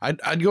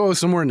 I'd go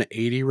somewhere in the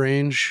 80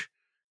 range,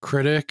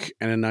 critic,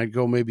 and then I'd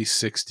go maybe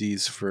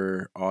 60s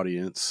for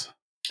audience.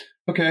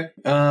 Okay,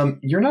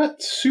 you're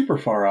not super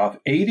far off.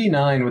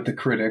 89 with the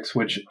critics,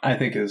 which I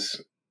think is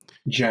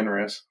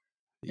generous.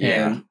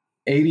 Yeah. And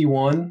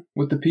 81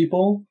 with the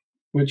people,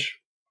 which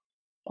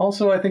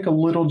also I think a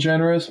little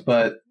generous,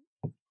 but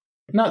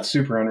not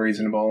super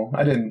unreasonable.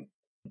 I didn't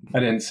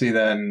see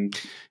that. And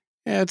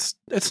yeah,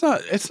 it's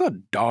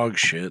not dog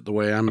shit the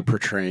way I'm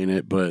portraying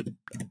it, but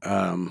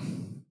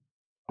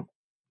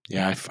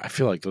yeah, I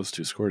feel like those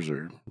two scores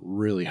are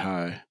really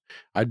high.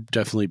 I'd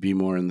definitely be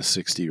more in the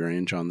 60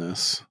 range on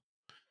this.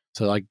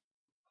 So like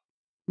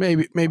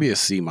maybe a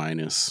C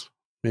minus.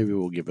 Maybe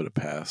we'll give it a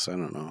pass. I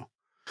don't know.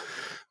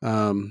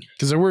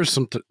 Because there were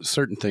some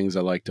certain things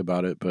I liked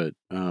about it, but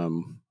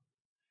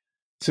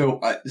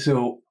So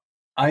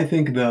I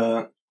think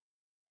the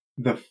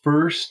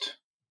first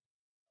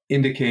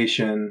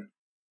indication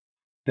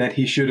that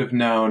he should have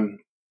known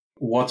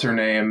what's her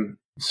name,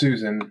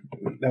 Susan.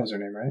 That was her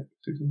name, right?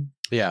 Susan?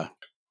 Yeah.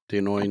 The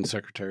annoying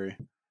secretary.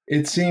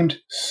 It seemed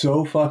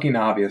so fucking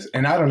obvious.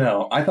 And I don't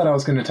know. I thought I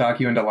was going to talk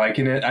you into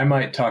liking it. I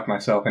might talk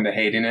myself into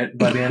hating it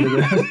by the end of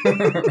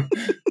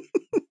this.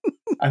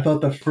 I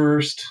thought the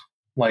first,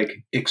 like,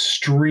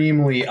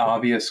 extremely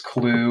obvious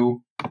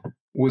clue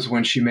was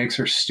when she makes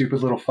her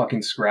stupid little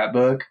fucking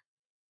scrapbook.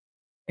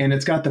 And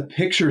it's got the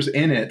pictures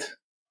in it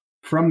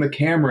from the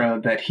camera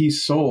that he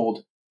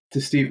sold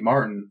to Steve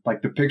Martin.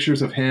 Like the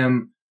pictures of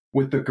him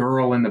with the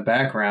girl in the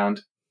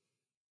background.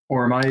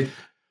 Or am I...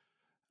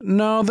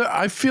 No,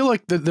 I feel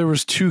like that there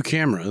was two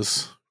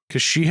cameras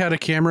because she had a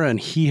camera and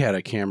he had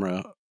a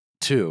camera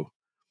too,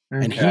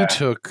 and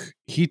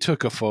he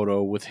took a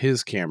photo with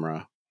his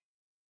camera,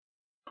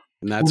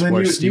 and that's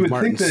where Steve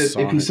Martin think that saw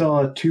if he it.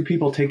 saw two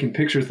people taking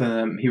pictures of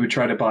them, he would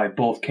try to buy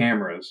both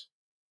cameras.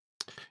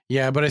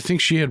 Yeah, but I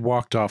think she had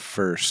walked off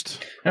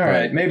first. All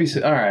right, maybe.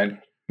 All right,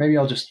 maybe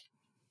I'll just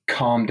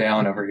calm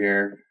down over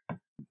here.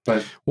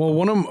 But well,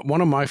 one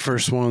of my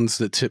first ones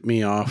that tipped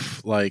me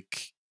off,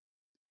 like.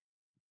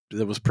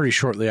 That was pretty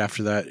shortly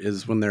after that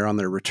is when they're on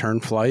their return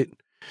flight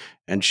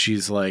and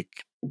she's like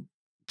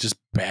just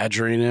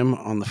badgering him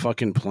on the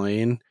fucking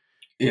plane.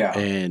 Yeah.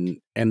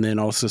 And then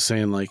also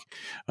saying like,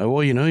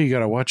 well, you got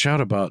to watch out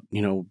about,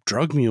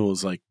 drug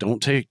mules. Like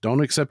don't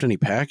accept any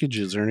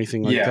packages or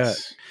anything like that.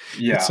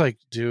 Yeah. It's like,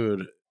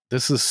 dude,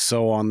 this is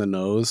so on the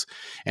nose.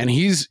 And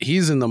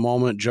he's in the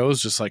moment.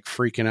 Joe's just like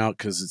freaking out.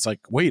 Cause it's like,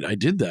 wait, I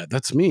did that.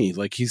 That's me.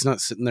 Like, he's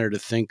not sitting there to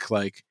think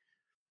like,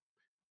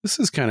 this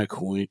is kind of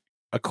cool.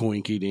 A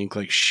coinky dink,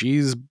 like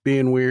she's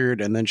being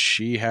weird and then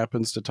she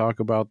happens to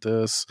talk about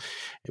this,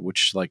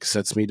 which like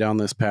sets me down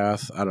this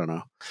path. I don't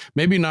know.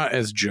 Maybe not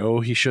as Joe,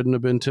 he shouldn't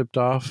have been tipped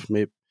off.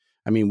 Maybe,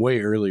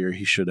 way earlier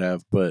he should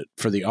have, but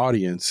for the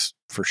audience,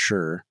 for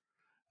sure.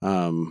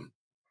 And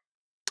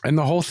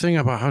the whole thing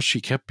about how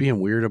she kept being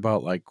weird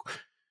about like,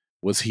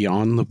 was he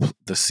on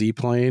the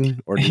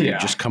seaplane or did he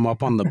just come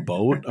up on the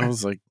boat? I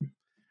was like,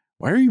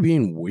 why are you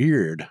being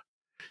weird?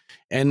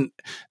 And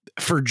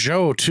for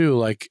Joe too,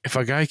 like if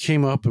a guy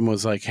came up and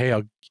was like, hey,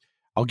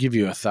 I'll give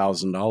you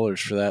 $1,000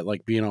 for that,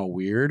 like being all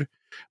weird,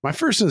 my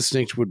first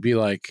instinct would be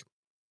like,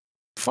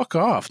 fuck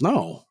off.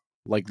 No,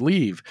 like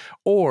leave.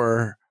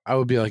 Or I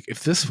would be like,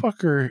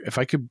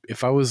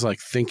 if I was like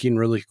thinking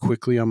really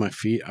quickly on my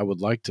feet, I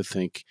would like to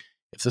think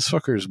if this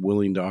fucker is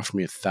willing to offer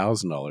me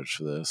 $1,000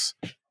 for this,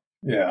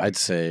 I'd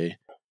say,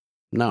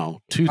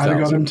 no, 2,000. I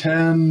got him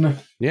 10.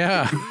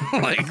 Yeah,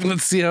 like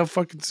let's see how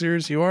fucking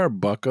serious you are,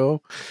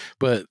 bucko.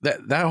 But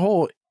that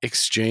whole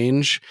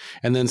exchange,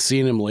 and then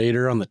seeing him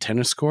later on the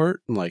tennis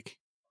court, and like,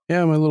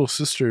 yeah, my little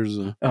sister's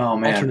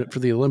alternate for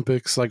the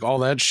Olympics. Like all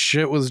that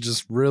shit was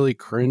just really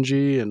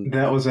cringy, and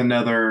that was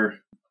another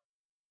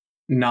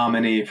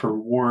nominee for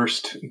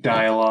worst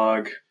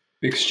dialogue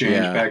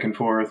exchange back and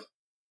forth.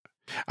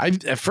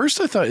 At first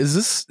I thought,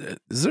 is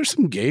there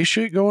some gay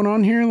shit going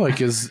on here?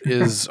 Like,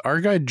 is our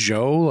guy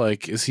Joe,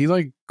 like, is he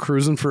like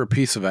cruising for a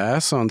piece of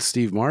ass on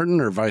Steve Martin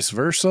or vice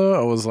versa?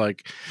 I was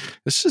like,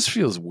 this just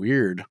feels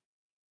weird.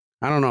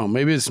 I don't know.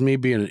 Maybe it's me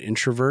being an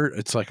introvert.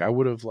 It's like, I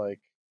would have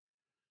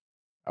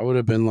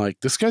been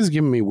like, this guy's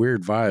giving me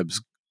weird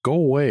vibes. Go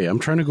away. I'm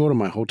trying to go to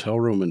my hotel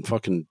room and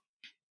fucking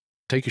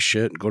take a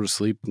shit and go to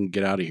sleep and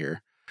get out of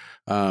here.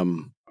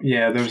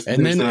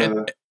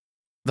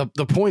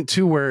 The point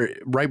too, where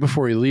right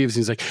before he leaves,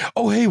 he's like,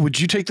 "Oh, hey, would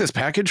you take this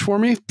package for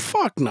me?"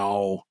 Fuck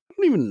no, I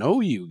don't even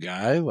know you,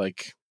 guy.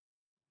 Like,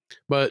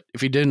 but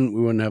if he didn't, we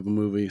wouldn't have a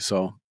movie.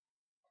 So,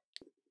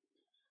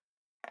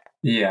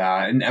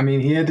 yeah, and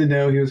he had to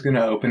know he was going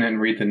to open it and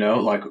read the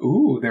note. Like,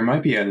 ooh, there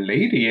might be a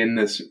lady in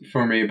this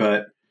for me.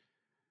 But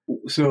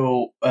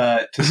so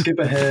to skip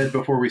ahead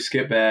before we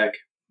skip back,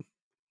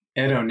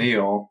 Ed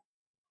O'Neill,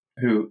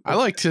 who I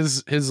liked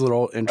his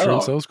little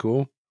entrance. That was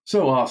cool.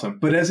 So awesome.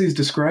 But as he's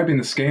describing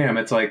the scam,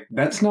 it's like,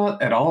 that's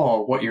not at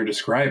all what you're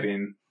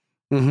describing.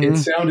 Mm-hmm. It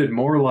sounded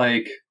more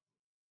like,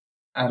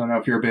 I don't know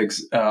if you're a big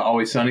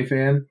Always Sunny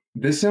fan.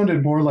 This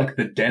sounded more like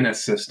the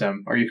Dennis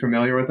system. Are you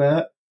familiar with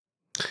that?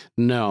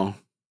 No.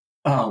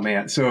 Oh,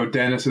 man. So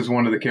Dennis is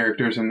one of the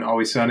characters in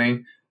Always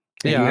Sunny.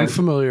 Yeah, I'm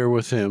familiar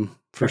with him,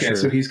 for sure.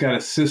 So he's got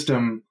a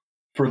system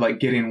for like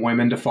getting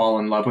women to fall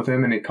in love with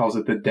him, and he calls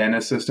it the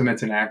Dennis system.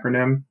 It's an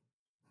acronym.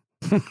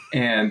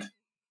 And...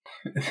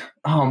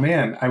 oh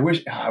man, I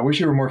wish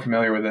you were more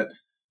familiar with it.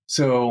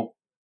 So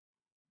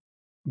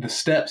the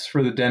steps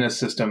for the Dennis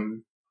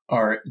system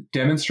are: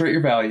 demonstrate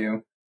your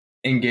value,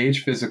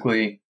 engage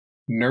physically,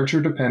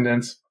 nurture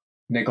dependence,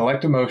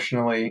 neglect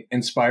emotionally,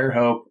 inspire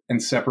hope,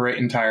 and separate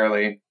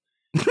entirely.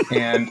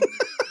 And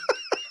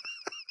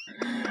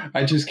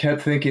I just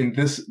kept thinking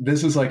this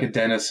is like a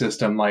Dennis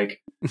system.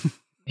 Like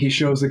he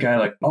shows the guy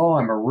like, oh,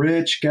 I'm a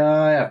rich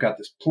guy, I've got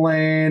this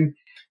plane,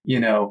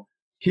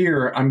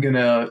 here, I'm going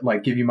to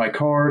like give you my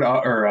card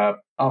or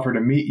offer to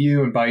meet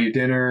you and buy you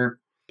dinner.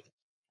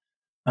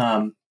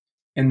 And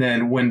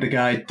then when the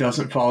guy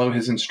doesn't follow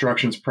his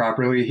instructions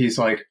properly, he's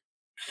like,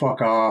 fuck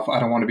off. I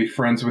don't want to be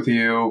friends with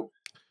you.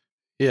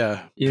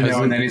 Yeah.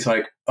 And then he's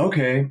like,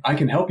 okay, I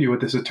can help you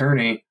with this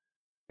attorney.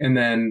 And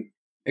then,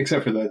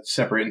 except for the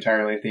separate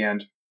entirely at the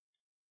end.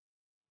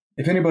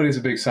 If anybody's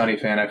a big Sonny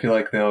fan, I feel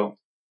like they'll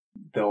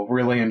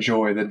really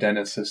enjoy the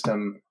Dennis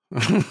system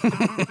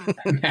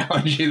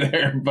analogy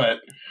there. But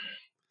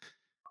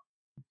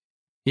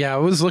yeah, I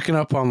was looking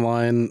up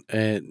online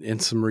in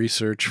some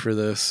research for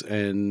this,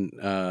 and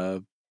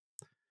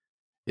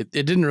it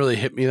didn't really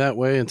hit me that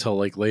way until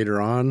like later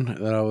on,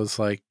 that I was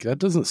like, that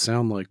doesn't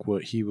sound like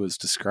what he was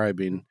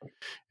describing.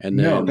 And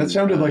then, no, that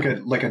sounded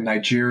like a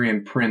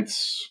Nigerian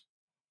prince.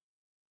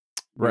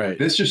 Right.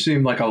 This just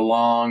seemed like the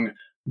long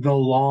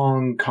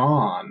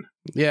con.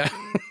 Yeah.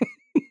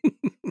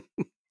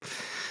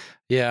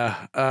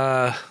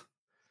 Yeah.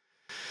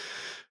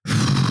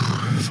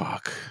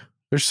 Fuck.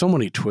 There's so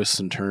many twists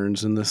and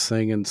turns in this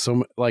thing, and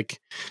so like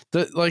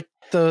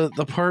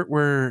the part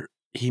where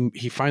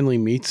he finally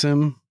meets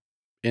him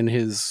in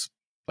his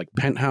like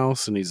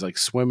penthouse, and he's like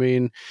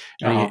swimming,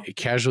 and he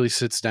casually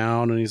sits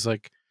down, and he's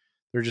like,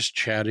 they're just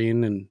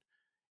chatting, and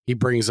he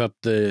brings up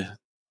the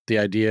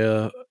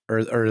idea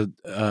or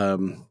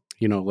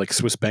like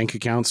Swiss bank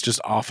accounts just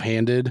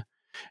offhanded,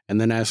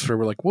 and then asks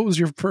for like, what was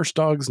your first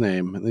dog's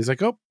name? And he's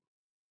like, oh,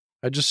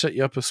 I just set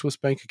you up a Swiss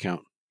bank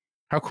account.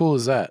 How cool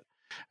is that?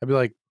 I'd be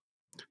like,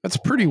 that's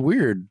pretty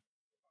weird,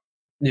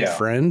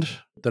 friend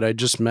that I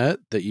just met,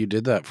 that you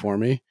did that for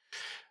me.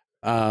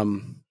 I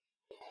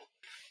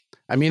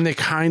mean, they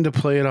kind of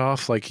play it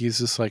off like he's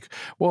just like,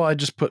 well, I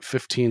just put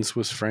 15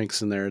 Swiss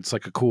francs in there. It's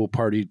like a cool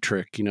party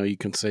trick. You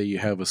can say you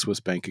have a Swiss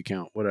bank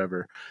account,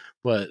 whatever.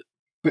 But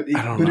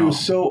I don't know. It was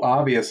so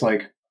obvious,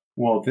 like,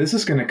 well, this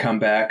is going to come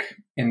back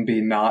and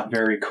be not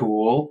very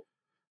cool.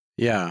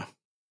 Yeah.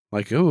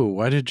 Like, oh,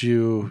 why did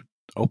you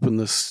open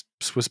this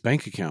Swiss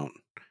bank account?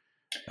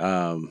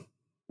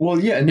 Well,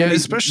 yeah. And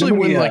especially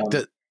when like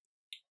that.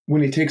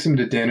 When he takes him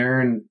to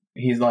dinner and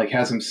he's like,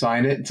 has him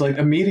sign it. It's like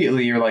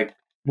immediately you're like,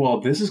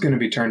 well, this is going to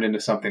be turned into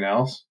something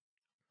else.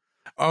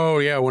 Oh,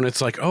 yeah. When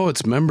it's like, oh,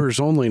 it's members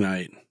only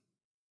night.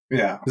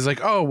 Yeah. It's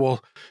like, oh,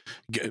 well,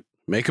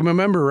 make him a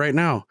member right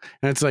now.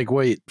 And it's like,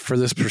 wait, for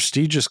this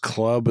prestigious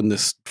club and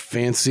this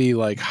fancy,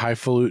 like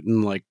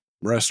highfalutin, like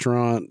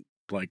restaurant,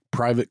 like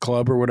private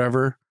club or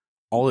whatever,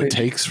 all it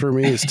takes for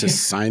me is to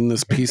sign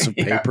this piece of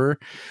paper.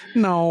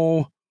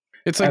 No.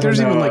 It's like there's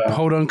even like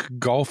podunk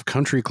golf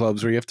country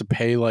clubs where you have to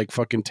pay like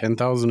fucking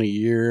 $10,000 a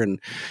year and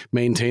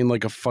maintain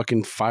like a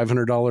fucking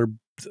 $500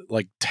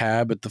 like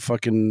tab at the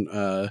fucking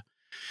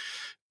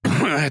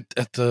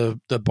at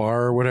the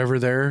bar or whatever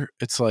there.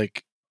 It's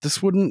like,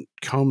 this wouldn't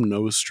come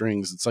no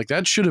strings. It's like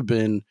that should have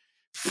been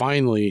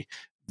finally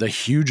the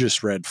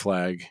hugest red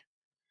flag,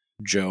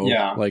 Joe.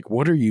 Yeah. Like,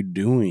 what are you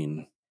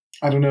doing?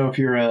 I don't know if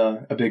you're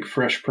a big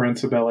Fresh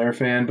Prince of Bel-Air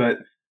fan, but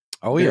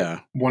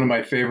one of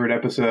my favorite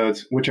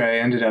episodes, which I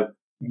ended up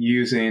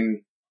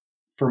using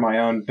for my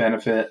own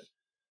benefit,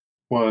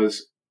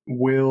 was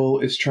Will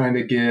is trying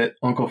to get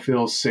Uncle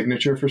Phil's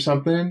signature for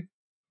something.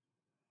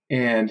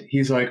 And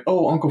he's like,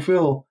 oh, Uncle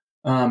Phil,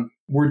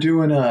 we're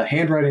doing a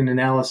handwriting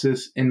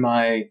analysis in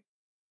my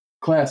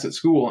class at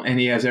school. And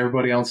he has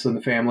everybody else in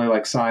the family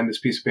like sign this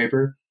piece of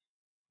paper.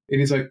 And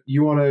he's like,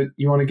 you want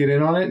to get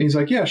in on it? And he's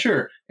like, yeah,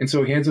 sure. And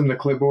so he hands him the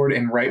clipboard,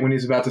 and right when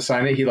he's about to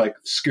sign it, he like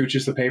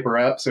scooches the paper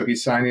up. So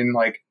he's signing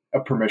like a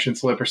permission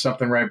slip or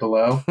something right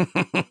below.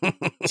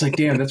 It's like,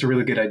 damn, that's a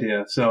really good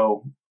idea.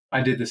 So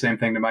I did the same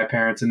thing to my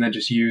parents, and then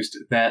just used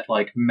that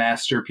like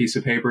master piece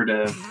of paper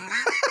to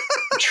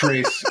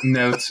trace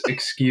notes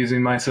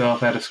excusing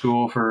myself out of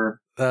school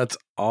for. That's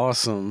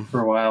awesome.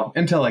 For a while,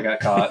 until I got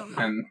caught,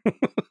 and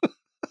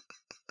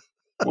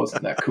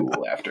wasn't that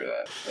cool after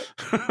that.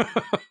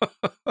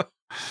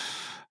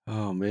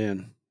 Oh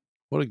man,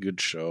 what a good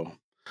show.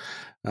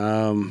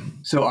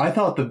 So I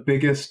thought the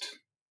biggest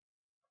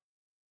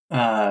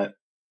like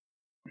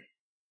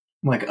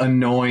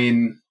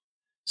annoying,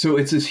 so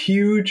it's this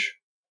huge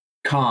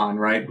con,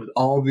 right, with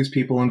all of these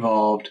people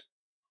involved,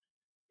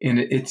 and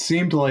it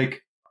seemed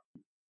like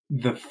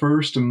the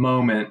first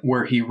moment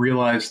where he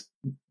realized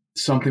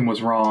something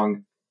was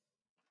wrong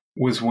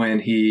was when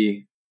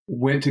he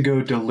went to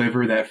go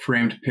deliver that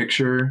framed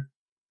picture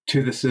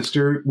to the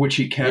sister, which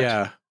he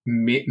kept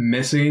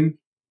missing.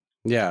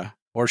 Yeah.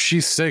 Or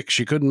she's sick.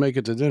 She couldn't make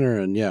it to dinner.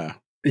 And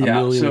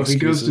so he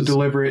goes to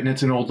deliver it, and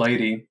it's an old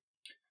lady.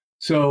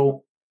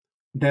 So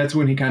that's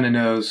when he kind of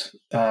knows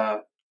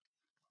the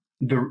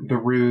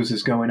ruse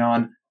is going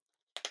on.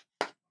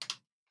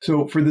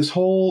 So for this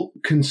whole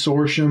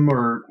consortium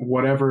or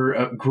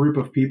whatever group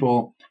of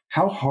people,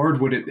 how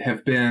hard would it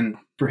have been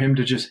for him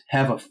to just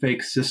have a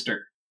fake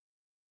sister?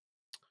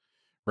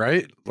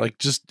 Right? Like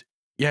just,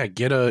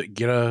 get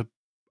a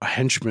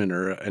henchman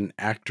or an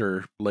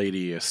actor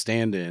lady, a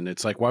stand-in.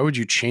 It's like, why would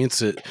you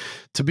chance it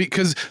to be?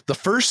 Because the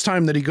first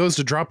time that he goes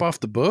to drop off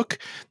the book,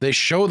 they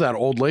show that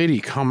old lady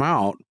come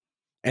out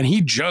and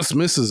he just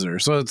misses her.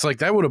 So it's like,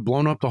 that would have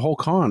blown up the whole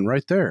con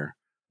right there.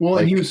 Well,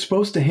 and he was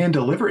supposed to hand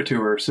deliver it to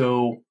her.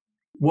 So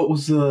what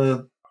was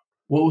the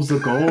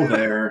goal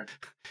there?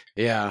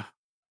 Yeah.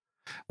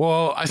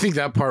 Well, I think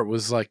that part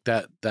was like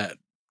that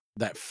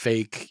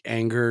fake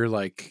anger.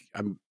 Like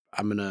I'm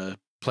going to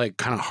play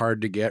kind of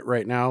hard to get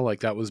right now.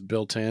 Like that was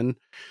built in,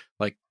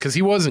 like, because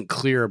he wasn't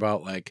clear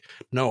about like,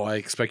 no, I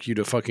expect you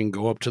to fucking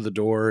go up to the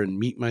door and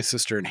meet my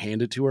sister and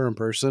hand it to her in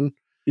person.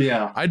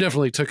 Yeah. I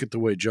definitely took it the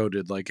way Joe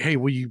did. Like, hey,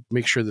 will you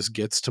make sure this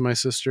gets to my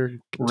sister?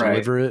 Right.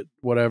 Deliver it,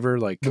 whatever.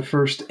 Like the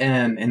first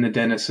N in the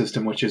Dennis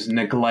system, which is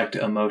neglect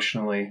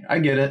emotionally. I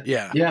get it.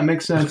 Yeah. Yeah, it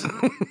makes sense.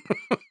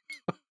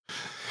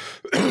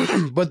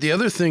 But the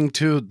other thing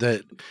too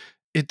that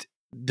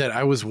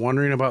I was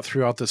wondering about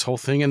throughout this whole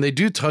thing, and they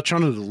do touch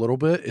on it a little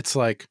bit, it's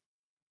like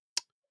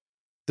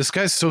this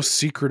guy's so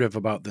secretive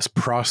about this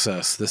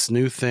process, this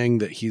new thing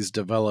that he's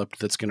developed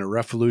that's going to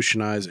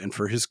revolutionize and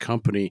for his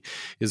company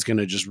is going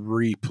to just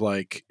reap,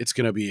 like, it's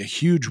going to be a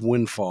huge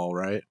windfall,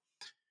 right?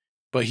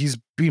 But he's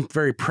being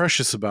very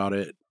precious about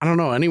it. I don't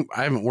know. I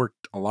haven't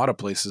worked a lot of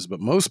places, but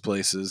most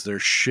places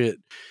there's shit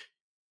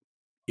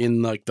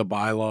in like the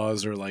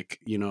bylaws or like,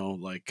 you know,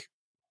 like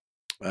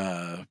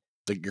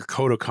your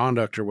code of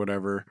conduct or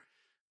whatever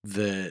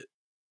that,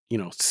 you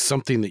know,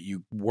 something that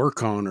you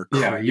work on or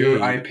create. Yeah,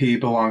 your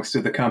IP belongs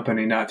to the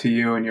company, not to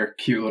you and your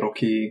cute little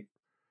key.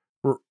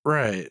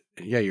 Right.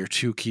 Yeah, your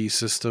 2-key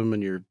system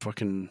and your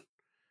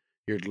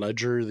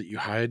ledger that you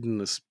hide in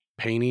this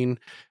painting.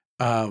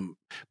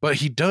 But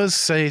he does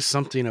say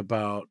something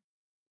about,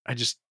 I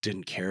just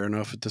didn't care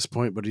enough at this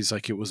point, but he's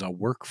like, it was a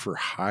work for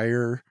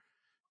hire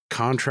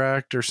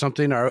contract or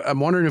something.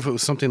 I'm wondering if it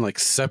was something like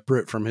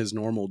separate from his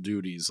normal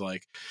duties.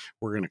 Like,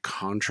 we're going to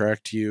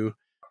contract you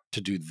to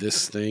do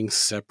this thing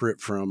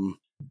separate from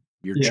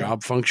your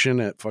job function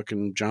at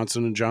fucking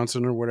Johnson &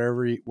 Johnson or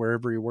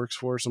wherever he works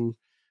for, some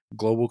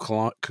global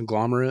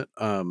conglomerate.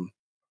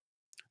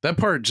 That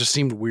part just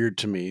seemed weird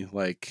to me.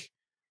 Like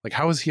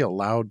how is he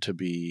allowed to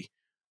be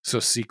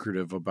so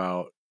secretive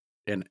about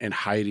and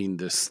hiding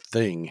this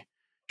thing?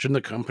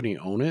 Shouldn't the company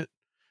own it?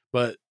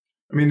 But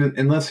I mean,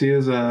 unless he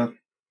is a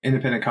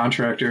independent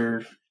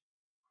contractor,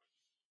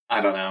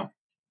 I don't know.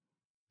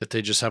 That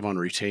they just have on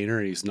retainer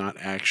and he's not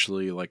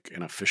actually like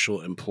an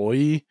official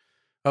employee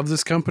of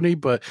this company,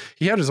 but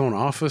he had his own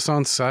office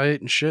on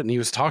site and shit. And he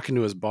was talking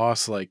to his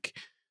boss, like,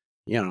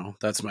 you know,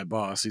 that's my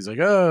boss. He's like,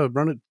 oh,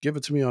 give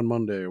it to me on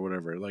Monday or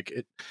whatever. Like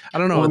I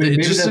don't know. Well, I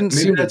mean, it just didn't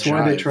seem that's to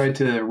why they jive. tried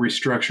to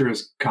restructure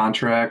his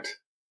contract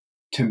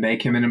to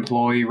make him an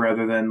employee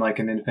rather than like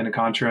an independent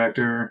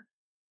contractor.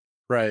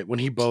 Right. When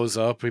he bows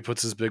up, he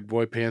puts his big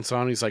boy pants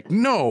on. He's like,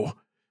 no,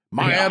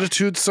 my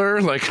attitude, sir.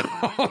 Like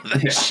all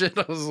that shit.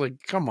 I was like,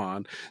 come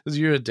on.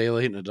 You're a day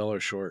late and a dollar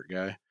short,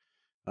 guy.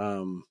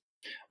 I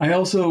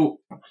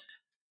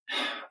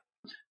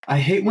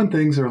hate when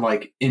things are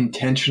like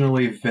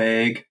intentionally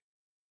vague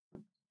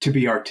to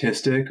be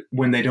artistic,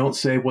 when they don't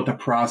say what the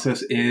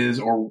process is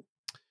or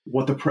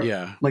what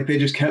like they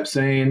just kept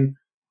saying,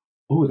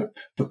 oh,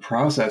 the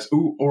process.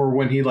 Ooh, or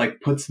when he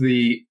like puts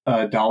the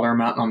dollar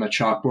amount on the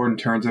chalkboard and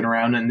turns it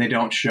around and they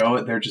don't show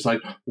it, they're just like,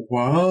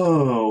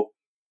 whoa.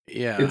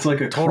 Yeah. It's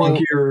like a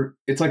clunkier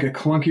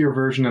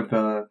version of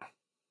the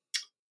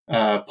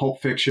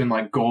Pulp Fiction,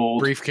 like gold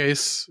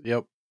briefcase.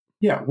 Yep.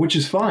 Yeah, which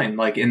is fine.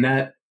 Like in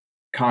that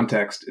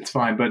context, it's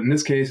fine. But in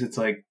this case, it's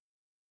like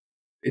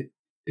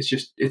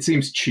it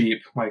seems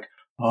cheap. Like,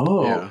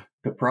 the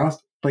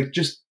process, like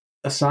just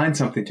assign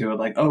something to it.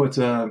 Like, oh, it's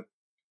a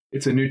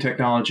new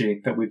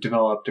technology that we've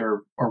developed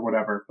or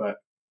whatever. But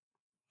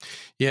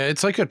yeah,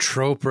 it's like a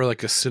trope or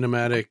like a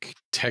cinematic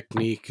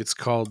technique. It's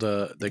called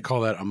they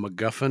call that a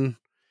MacGuffin.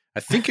 I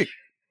think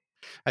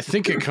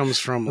it comes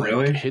from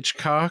like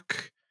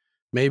Hitchcock,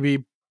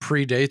 maybe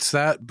predates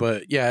that,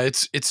 but yeah,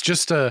 it's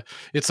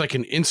like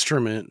an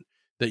instrument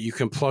that you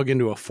can plug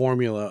into a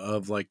formula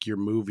of like your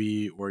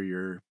movie or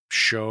your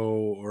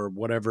show or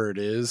whatever it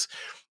is,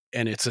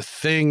 and it's a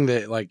thing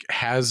that like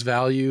has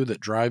value that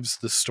drives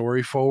the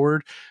story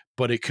forward,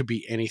 but it could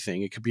be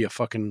anything. It could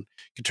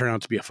turn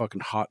out to be a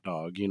fucking hot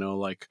dog, you know,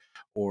 like,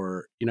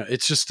 or, you know,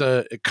 it's just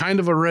a kind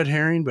of a red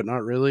herring, but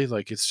not really.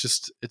 Like they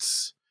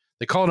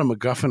call it a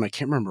MacGuffin. I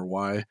can't remember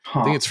why.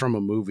 I think it's from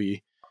a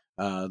movie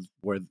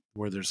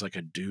where there's like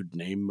a dude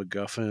named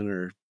MacGuffin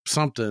or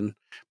something,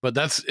 but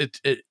that's it.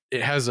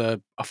 It has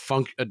a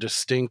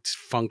distinct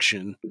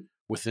function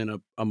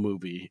within a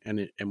movie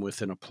and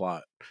within a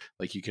plot.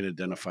 Like you can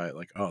identify it,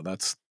 like, oh,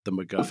 that's the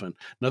MacGuffin.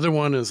 Another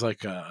one is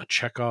like a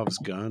Chekhov's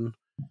gun.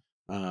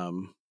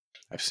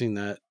 I've seen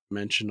that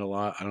mentioned a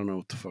lot. I don't know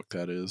what the fuck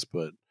that is,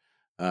 but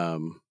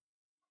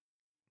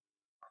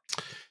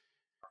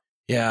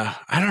yeah,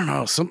 I don't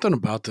know. Something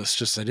about this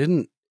just I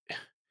didn't,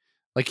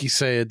 like you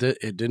say, it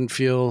didn't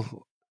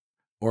feel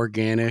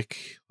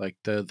organic. Like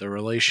the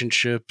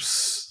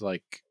relationships,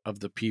 like of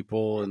the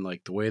people and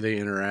like the way they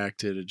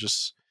interacted,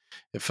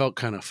 it felt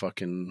kind of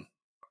fucking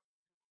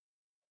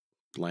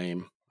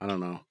lame. I don't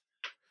know.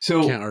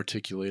 So can't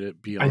articulate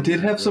it beyond. I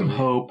did have some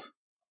hope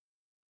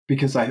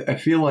because I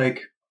feel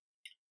like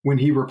when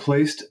he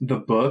replaced the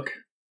book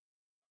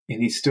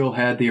and he still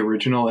had the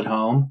original at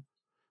home,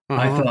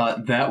 I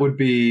thought that would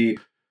be.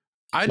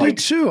 I did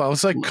too. I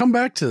was like, come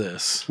back to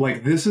this.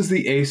 Like, this is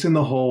the ace in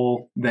the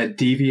hole that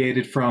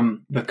deviated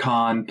from the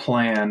con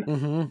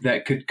plan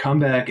that could come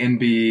back and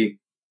be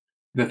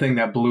the thing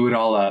that blew it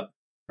all up.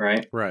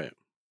 right? Right.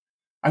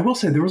 I will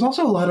say there was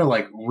also a lot of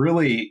like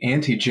really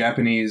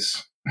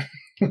anti-Japanese.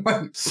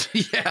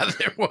 Yeah,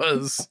 there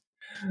was.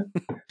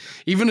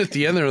 Even at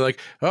the end, they're like,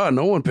 "Oh,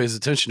 no one pays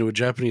attention to a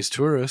Japanese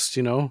tourist,"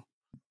 you know.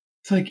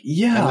 It's like,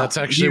 yeah, and that's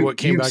actually what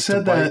came back to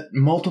said bite. that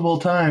multiple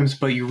times,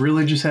 but you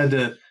really just had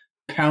to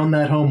pound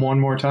that home one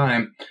more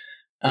time.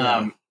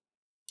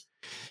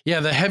 Yeah,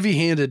 the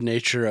heavy-handed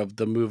nature of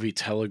the movie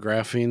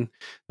telegraphing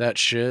that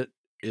shit,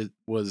 it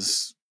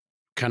was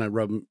kind of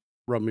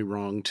rubbed me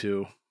wrong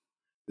too.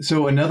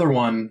 So another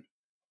one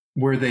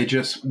where they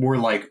just were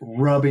like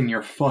rubbing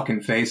your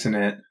fucking face in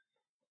it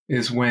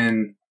is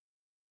when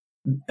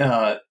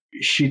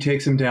she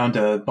takes him down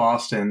to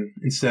Boston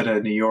instead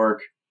of New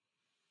York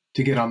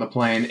to get on the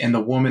plane, and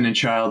the woman and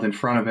child in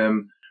front of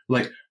him,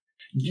 like,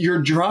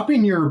 "You're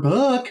dropping your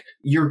book.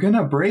 You're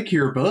gonna break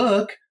your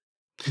book.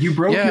 You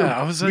broke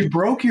you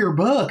broke your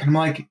book." I'm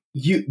like,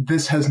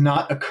 this has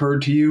not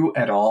occurred to you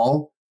at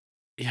all?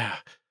 Yeah.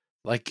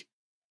 Like,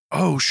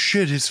 oh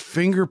shit, his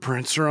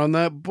fingerprints are on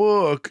that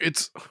book.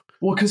 It's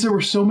well, because there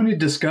were so many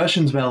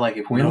discussions about, like,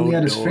 if we only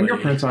had his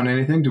fingerprints on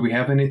anything, do we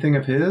have anything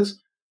of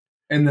his?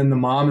 And then the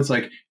mom is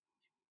like,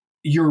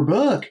 "Your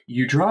book.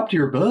 You dropped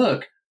your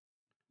book.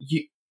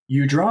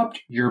 You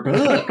dropped your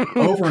book,"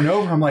 over and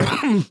over. I'm like,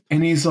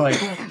 and he's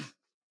like,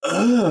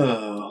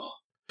 "Oh,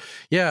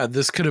 yeah,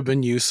 this could have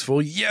been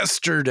useful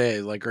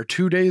yesterday, like, or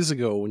 2 days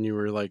ago when you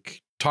were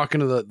like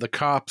talking to the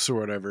cops or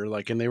whatever,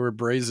 like, and they were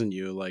brazen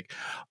you, like,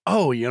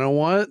 oh, you know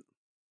what?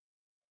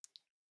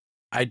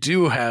 I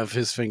do have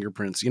his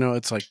fingerprints." You know,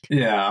 it's like,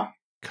 yeah,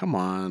 come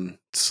on,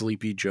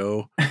 Sleepy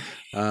Joe.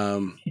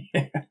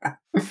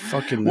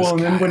 Fucking well, and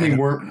then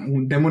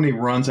guy. when he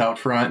runs out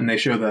front and they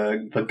show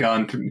the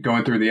gun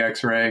going through the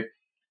X-ray,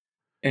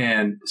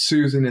 and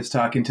Susan is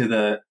talking to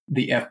the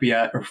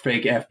FBI or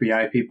fake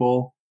FBI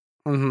people,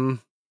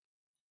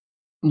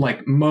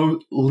 like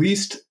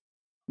least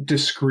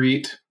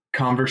discreet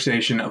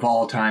conversation of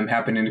all time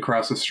happening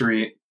across the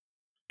street.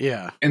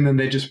 Yeah, and then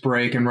they just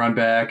break and run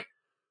back,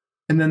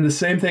 and then the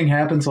same thing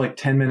happens like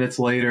 10 minutes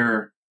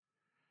later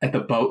at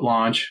the boat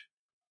launch.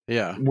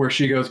 Yeah, where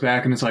she goes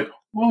back and it's like,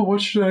 "Well,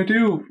 what should I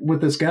do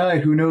with this guy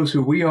who knows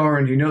who we are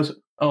and he knows?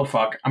 Oh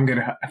fuck, I'm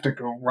gonna have to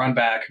go run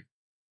back."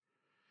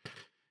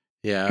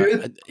 Yeah,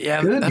 good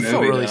that movie,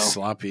 felt really though.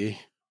 sloppy.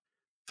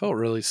 Felt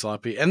really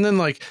sloppy. And then,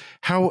 like,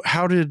 how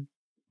did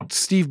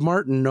Steve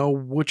Martin know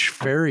which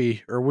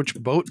ferry or which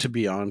boat to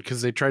be on?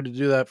 Because they tried to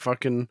do that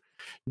fucking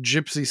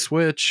gypsy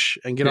switch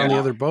and get on the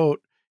other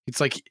boat. It's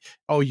like,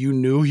 oh, you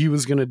knew he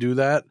was gonna do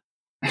that.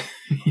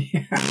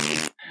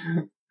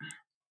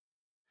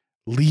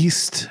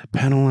 Least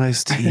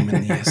penalized team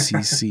in the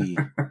SEC.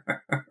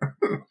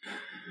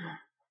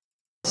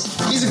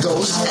 He's a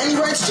ghost, and he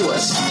writes to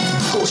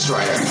us. Ghost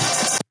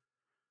writer.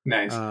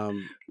 Nice.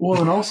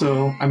 Well, and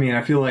also, I mean,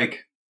 I feel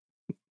like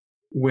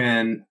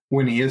when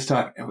he is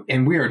talking,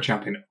 and we are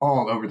jumping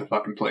all over the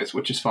fucking place,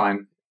 which is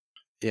fine.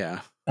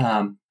 Yeah.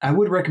 I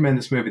would recommend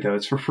this movie, though.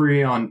 It's for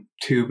free on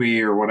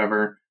Tubi or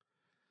whatever.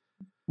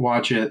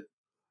 Watch it.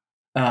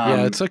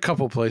 Yeah, it's a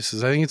couple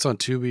places. I think it's on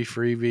Tubi,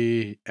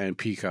 Freevee, and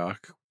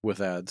Peacock with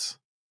ads.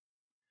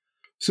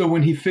 So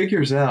when he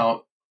figures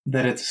out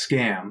that it's a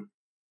scam,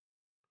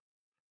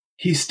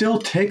 he still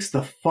takes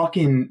the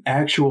fucking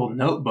actual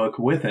notebook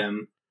with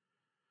him.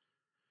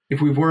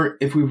 If we've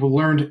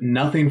learned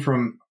nothing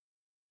from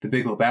The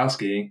Big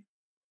Lebowski,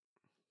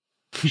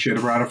 he should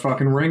have brought a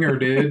fucking ringer,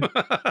 dude.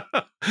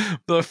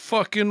 The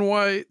fucking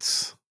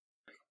whites.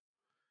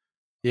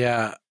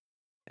 Yeah.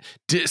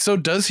 So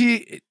is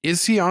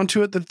he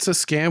onto it that it's a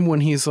scam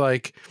when he's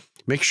like,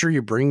 make sure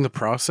you bring the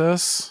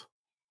process?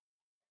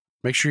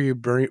 Make sure you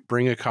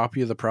bring a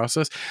copy of the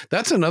process?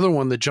 That's another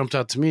one that jumped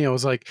out to me. I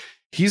was like,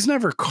 he's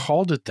never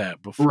called it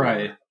that before.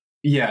 Right.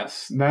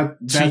 Yes.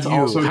 That's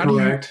also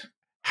correct.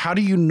 How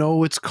do you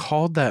know it's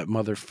called that,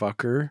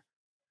 motherfucker?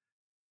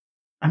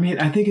 I mean,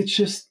 I think it's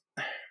just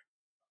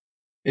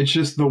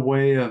the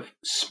way of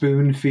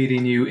spoon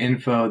feeding you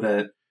info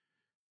that,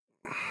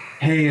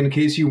 hey, in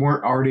case you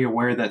weren't already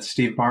aware that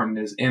Steve Martin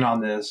is in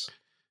on this.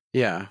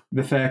 Yeah.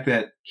 The fact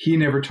that he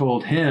never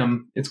told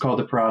him it's called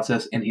the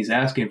process and he's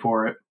asking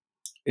for it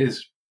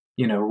is,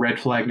 red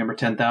flag number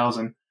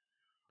 10,000.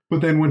 But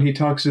then when he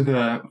talks to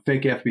the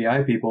fake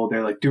FBI people,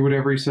 they're like, do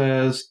whatever he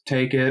says,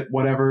 take it,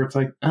 whatever. It's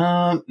like,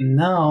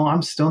 no,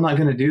 I'm still not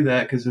going to do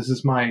that because this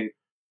is my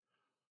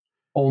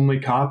only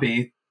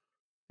copy.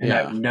 And I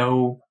have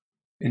no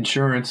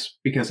insurance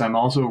because I'm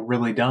also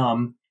really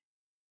dumb.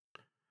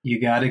 You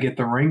got to get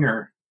the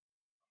ringer.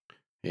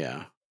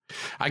 Yeah.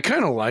 I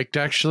kind of liked,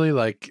 actually,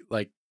 like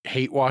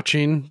hate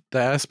watching the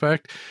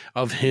aspect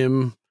of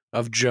him,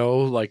 of Joe,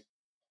 like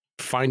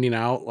finding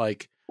out,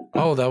 like,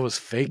 oh, that was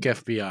fake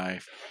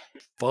FBI.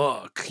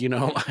 Fuck,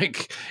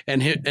 like,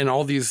 and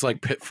all these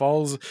like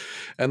pitfalls,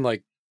 and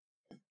like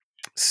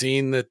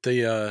seeing that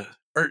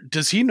or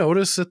does he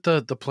notice that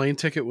the plane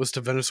ticket was to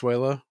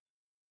Venezuela?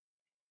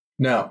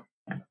 No,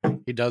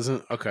 he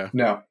doesn't. Okay,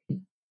 no.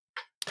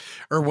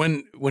 Or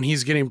when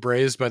he's getting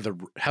brazed by the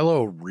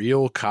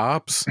real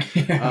cops,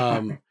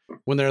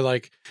 when they're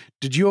like,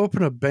 "Did you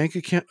open a bank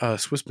account, a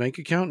Swiss bank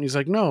account?" And he's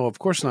like, "No, of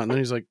course not." And then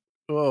he's like,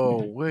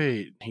 "Oh,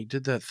 wait, he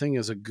did that thing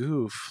as a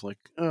goof. Like,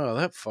 oh,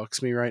 that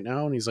fucks me right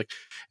now." And he's like,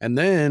 "And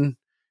then,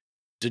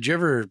 did you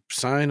ever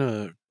sign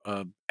a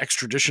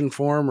extradition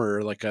form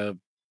or like a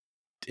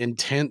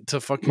intent to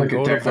fucking Like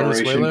go a to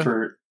declaration Venezuela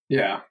for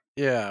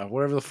yeah,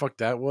 whatever the fuck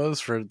that was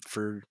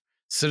for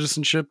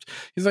citizenship?"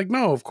 He's like,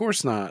 "No, of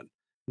course not."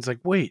 He's like,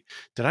 "Wait,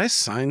 did I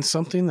sign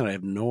something that I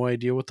have no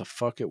idea what the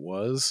fuck it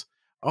was?"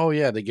 Oh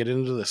yeah, they get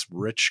into this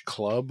rich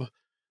club.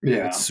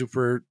 Yeah. It's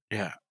super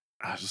yeah.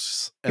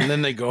 And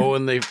then they go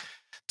and they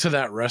to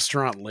that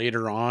restaurant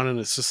later on, and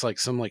it's just like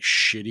some like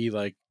shitty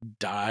like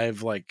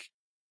dive like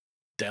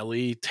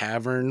deli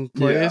tavern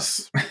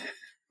place.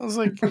 I was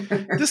like,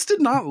 this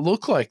did not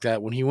look like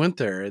that when he went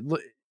there.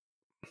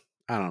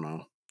 I don't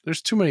know.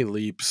 There's too many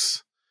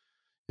leaps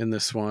in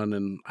this one,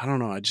 and I don't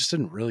know. I just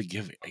didn't really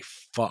give a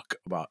fuck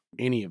about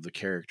any of the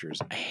characters.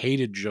 I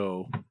hated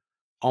Joe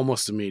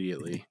almost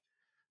immediately.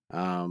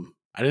 I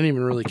didn't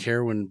even really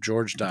care when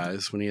George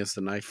dies, when he has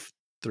the knife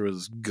through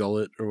his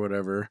gullet or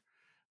whatever.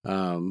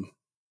 Imagine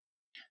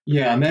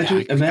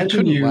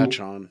you latch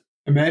on.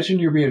 Imagine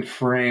you're being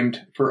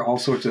framed for all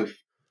sorts of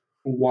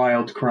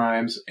wild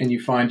crimes, and you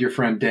find your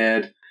friend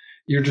dead.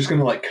 You're just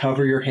gonna like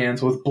cover your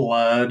hands with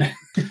blood.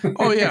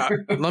 Oh yeah,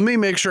 let me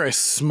make sure I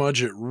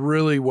smudge it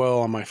really well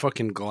on my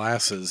fucking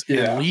glasses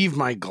and leave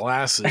my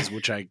glasses,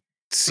 which I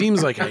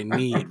seems like I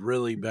need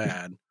really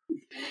bad,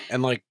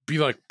 and like be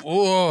like,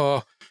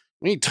 oh,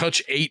 let me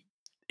touch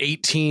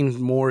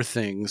 18 more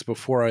things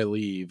before I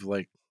leave,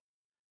 like.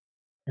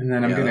 And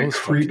then I'm gonna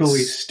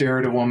creepily stare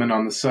at a woman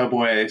on the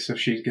subway so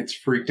she gets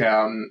freaked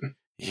out. And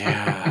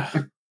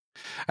yeah,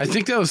 I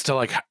think that was to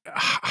like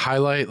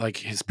highlight like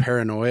his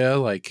paranoia,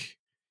 like.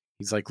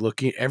 He's like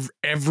looking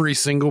every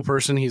single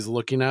person he's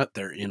looking at,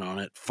 they're in on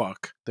it.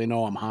 Fuck. They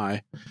know I'm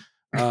high.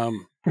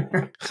 But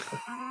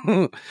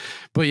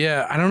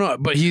yeah, I don't know.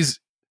 But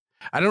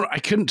I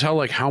couldn't tell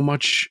like how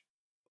much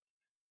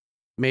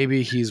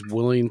maybe he's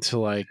willing to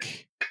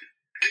like,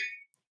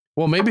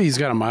 well, maybe he's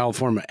got a mild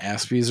form of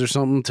Aspies or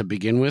something to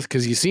begin with.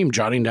 Cause you see him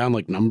jotting down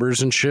like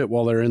numbers and shit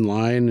while they're in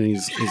line. And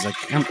he's like,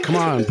 come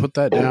on, put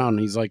that down. And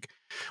he's like,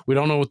 we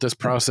don't know what this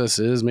process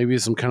is. Maybe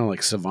he's some kind of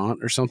like savant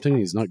or something.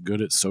 He's not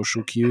good at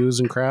social cues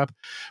and crap.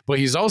 But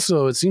he's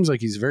also, it seems like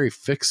he's very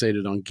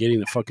fixated on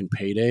getting a fucking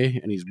payday.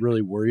 And he's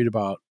really worried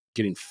about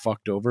getting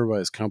fucked over by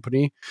his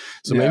company.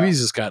 So maybe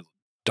he's just got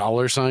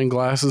 $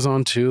 glasses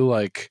on too,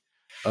 like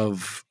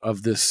of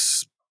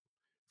this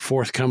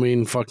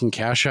forthcoming fucking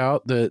cash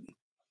out that,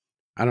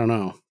 I don't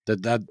know,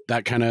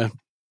 that kind of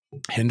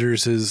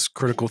hinders his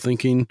critical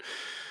thinking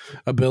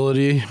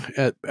ability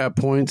at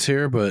points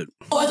here, but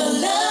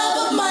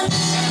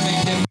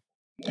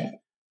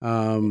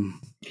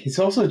he's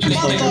also just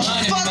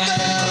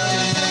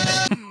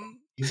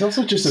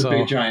a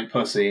big giant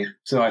pussy.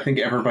 So I think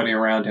everybody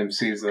around him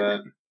sees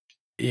that.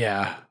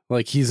 Yeah,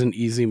 like he's an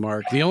easy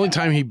mark. The only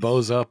time he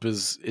bows up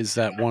is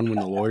that one when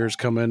the lawyers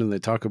come in and they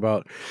talk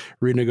about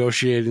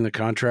renegotiating the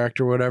contract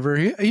or whatever.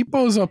 He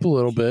bows up a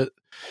little bit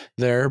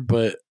there,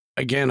 but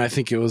again, I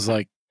think it was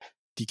like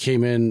he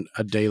came in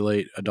a day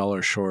late,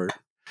 $1 short.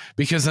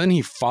 Because then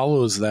he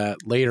follows that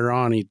later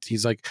on.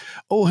 He's like,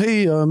 "Oh,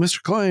 hey, Mr.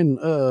 Klein."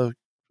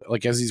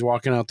 Like as he's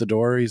walking out the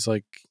door, he's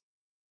like,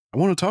 "I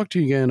want to talk to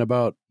you again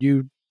about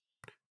you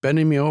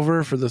bending me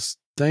over for this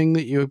thing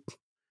that you."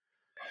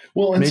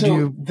 Well, and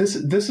so this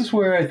is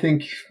where I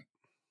think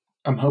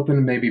I'm hoping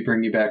to maybe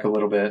bring you back a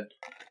little bit.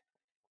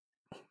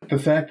 The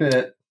fact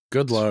that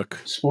good luck.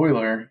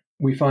 Spoiler: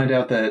 we find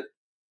out that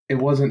it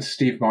wasn't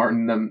Steve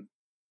Martin, the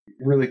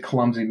really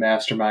clumsy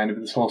mastermind of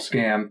this whole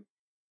scam.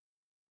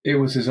 It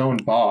was his own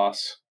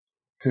boss,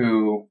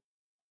 who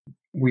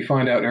we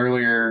find out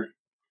earlier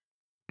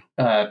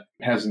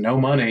has no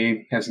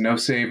money, has no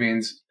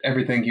savings.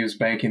 Everything he was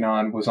banking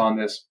on was on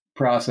this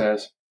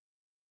process.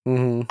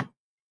 Mm-hmm.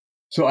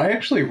 So I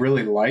actually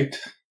really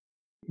liked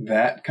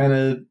that kind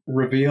of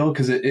reveal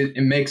because it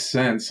makes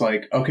sense.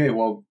 Like, okay,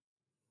 well,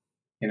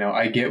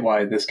 I get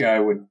why this guy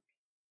would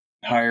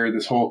hire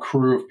this whole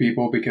crew of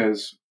people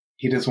because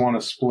he doesn't want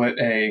to split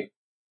a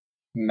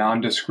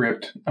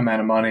nondescript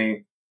amount of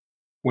money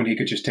when he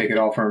could just take it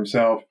all for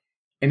himself.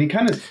 And he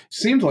kind of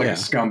seemed like a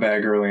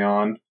scumbag early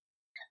on.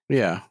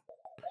 Yeah.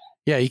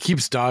 Yeah, he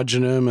keeps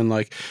dodging him and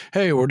like,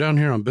 "Hey, we're down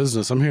here on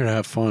business. I'm here to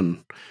have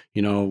fun.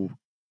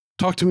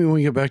 Talk to me when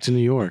we get back to New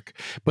York."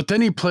 But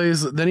then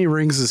he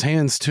rings his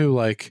hands too,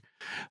 like,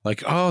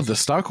 "Oh, the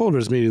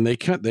stockholders meeting, they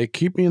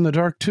keep me in the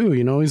dark too."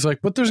 He's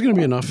like, "But there's going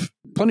to be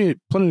plenty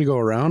to go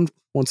around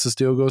once this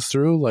deal goes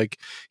through." Like,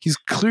 he's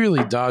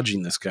clearly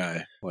dodging this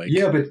guy. Like,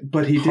 yeah,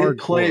 but he did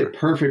play it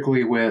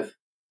perfectly with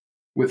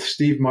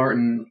Steve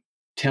Martin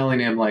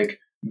telling him like,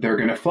 they're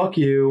going to fuck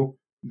you.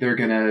 They're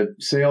going to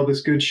say all this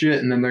good shit.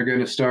 And then they're going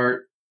to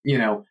start,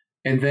 and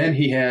then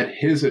he had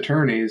his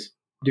attorneys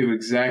do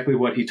exactly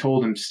what he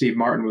told him Steve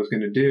Martin was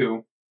going to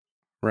do.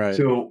 Right.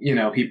 So,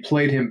 he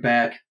played him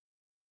back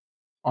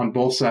on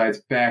both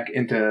sides, back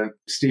into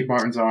Steve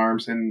Martin's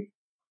arms. And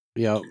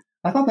yeah,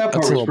 I thought that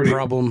part was a little pretty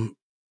problem.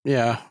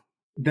 Yeah.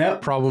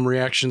 that problem,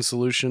 reaction,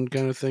 solution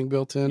kind of thing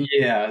built in.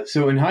 Yeah.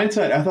 So in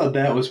hindsight, I thought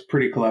that was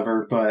pretty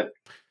clever, but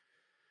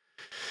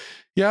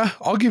yeah,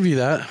 I'll give you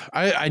that.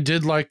 I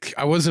did like,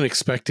 I wasn't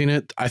expecting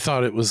it. I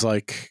thought it was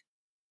like,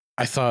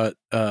 I thought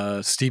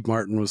Steve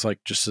Martin was like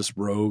just this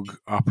rogue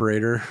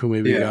operator who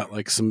maybe got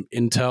like some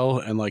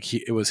intel and like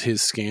it was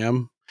his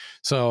scam.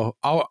 So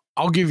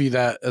I'll give you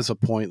that as a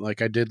point.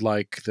 Like I did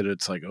like that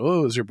it's like,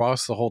 oh, it was your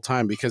boss the whole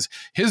time, because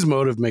his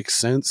motive makes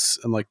sense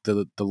and like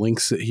the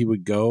links that he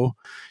would go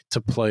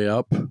to play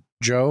up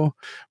Joe,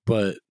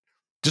 but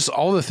just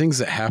all the things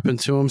that happened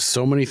to him,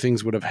 so many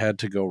things would have had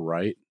to go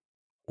right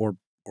or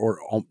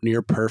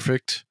near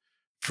perfect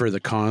for the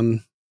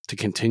con to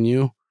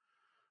continue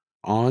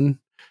on.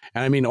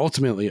 And I mean,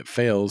 ultimately it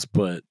fails,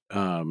 but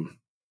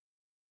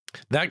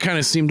that kind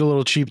of seemed a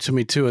little cheap to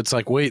me too. It's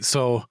like, wait,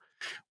 so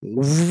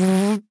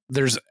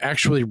there's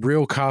actually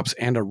real cops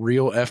and a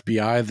real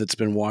FBI that's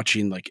been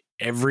watching like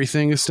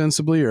everything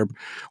ostensibly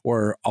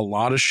or a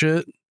lot of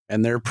shit,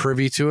 and they're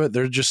privy to it.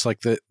 They're just like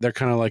they're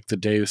kind of like the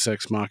Deus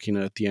Ex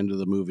Machina at the end of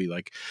the movie.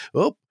 Like,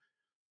 oh,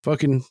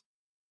 fucking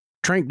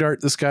trank dart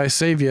this guy,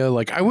 save you.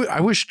 Like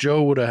I wish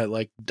Joe would have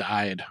like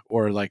died,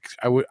 or like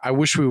I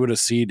wish we would have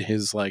seen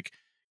his like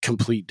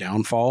complete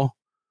downfall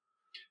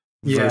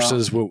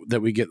versus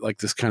that we get like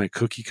this kind of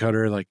cookie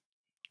cutter like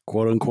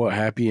quote unquote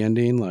happy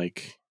ending.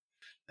 Like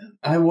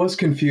I was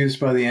confused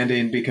by the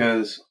ending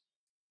because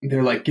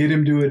they're like, get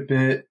him to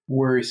admit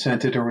where he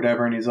sent it or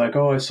whatever, and he's like,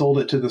 oh, I sold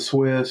it to the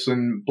Swiss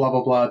and blah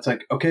blah blah. It's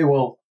like, okay,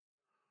 well,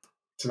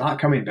 it's not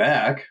coming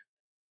back.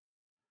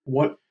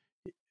 What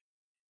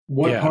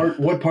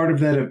part of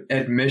that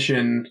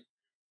admission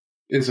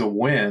is a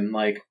win?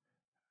 Like,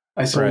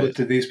 I sold it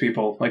to these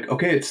people. Like,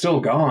 okay, it's still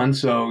gone,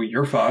 so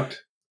you're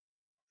fucked.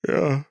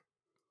 Yeah.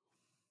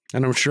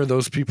 And I'm sure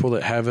those people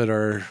that have it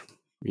are,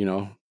 you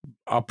know,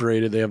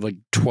 operated. They have like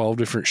 12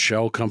 different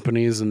shell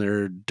companies, and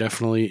they're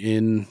definitely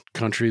in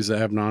countries that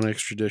have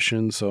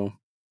non-extradition. So,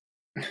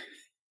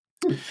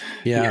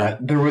 yeah.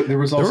 There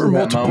was also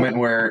that moment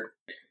where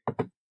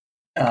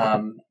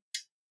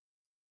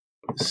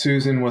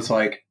Susan was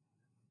like,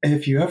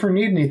 if you ever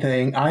need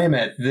anything, I am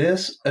at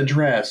this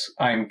address.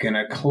 I'm going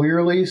to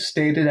clearly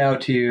state it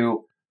out to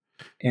you.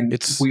 And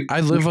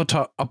I live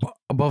up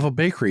above a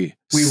bakery,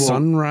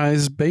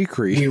 Sunrise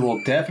Bakery. We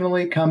will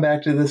definitely come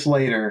back to this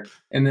later.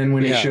 And then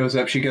when he shows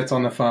up, she gets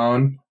on the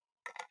phone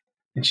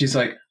and she's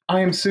like, I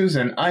am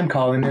Susan. I'm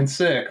calling in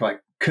sick.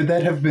 Like, could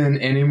that have been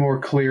any more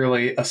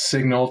clearly a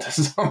signal to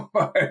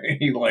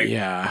somebody? Like,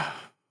 yeah,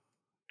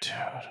 dude,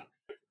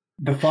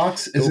 the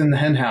fox is in the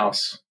hen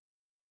house.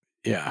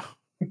 Yeah.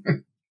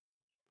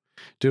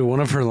 Dude, one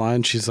of her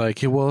lines, she's like,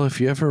 hey, well, if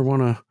you ever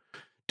want to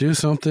do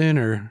something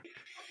or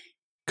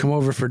come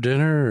over for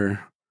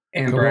dinner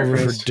over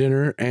for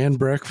dinner and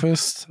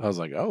breakfast. I was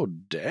like, oh,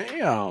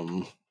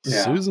 damn.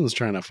 Yeah. Susan's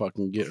trying to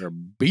fucking get her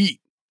beat.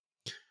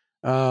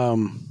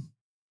 Yeah,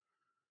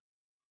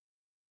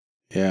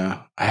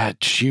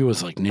 she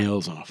was like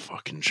nails on a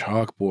fucking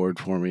chalkboard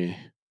for me.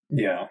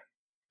 Yeah.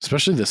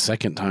 Especially the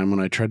second time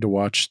when I tried to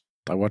watch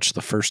I watched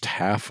the first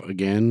half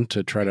again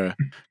to try to,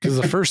 because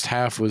the first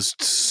half was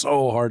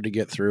so hard to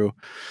get through.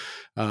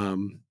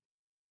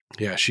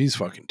 Yeah, she's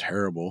fucking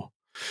terrible.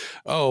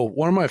 Oh,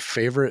 one of my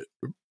favorite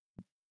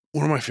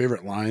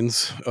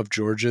lines of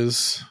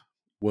George's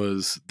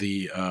was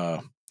the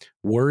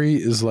worry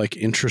is like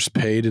interest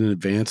paid in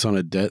advance on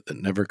a debt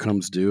that never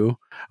comes due.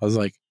 I was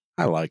like,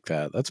 I like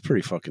that. That's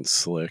pretty fucking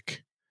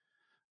slick.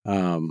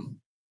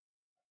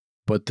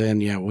 But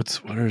then, yeah, what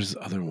are his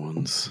other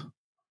ones?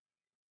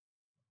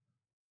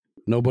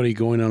 Nobody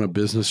going on a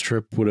business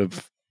trip would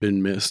have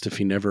been missed if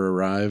he never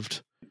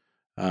arrived.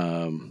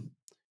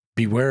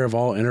 Beware of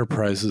all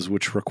enterprises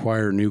which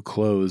require new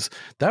clothes.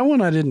 That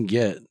one I didn't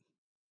get.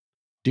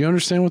 Do you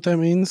understand what that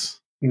means?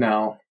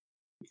 No.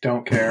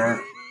 Don't care.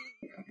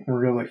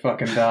 Really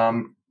fucking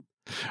dumb.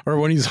 Or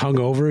when he's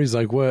hungover, he's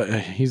like, what?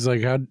 He's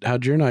like,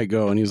 how'd your night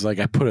go? And he's like,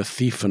 I put a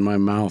thief in my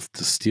mouth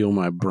to steal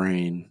my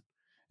brain.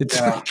 It's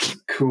like,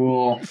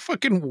 cool.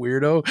 Fucking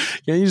weirdo.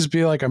 Yeah, you just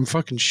be like, I'm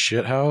fucking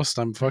shithoused.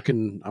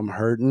 I'm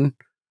hurting.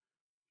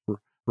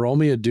 Roll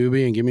me a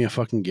doobie and give me a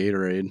fucking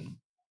Gatorade.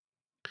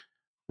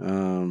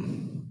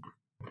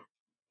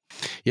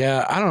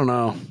 Yeah, I don't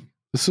know.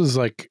 This was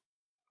like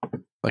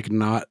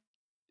not.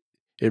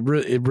 It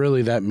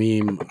really that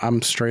meme.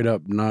 I'm straight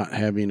up not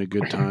having a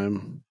good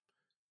time.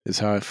 Is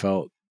how I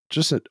felt.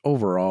 Just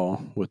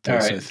overall with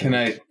this. All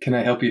right, can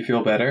I help you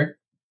feel better?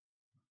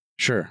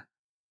 Sure.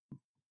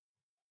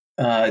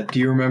 Do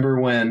you remember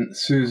when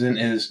Susan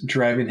is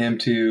driving him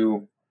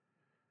to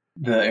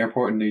the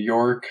airport in New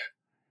York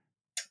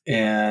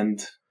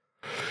and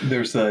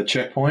there's the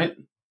checkpoint?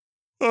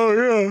 Oh,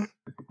 yeah.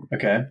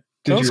 Okay.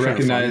 Did you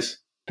recognize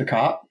the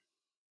cop?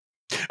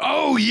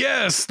 Oh,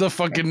 yes. The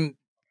fucking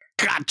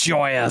got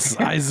your ass.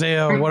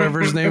 Isaiah,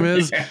 whatever his name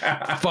is.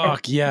 Yeah.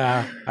 Fuck,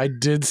 yeah. I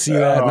did see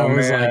that. And I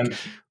was like,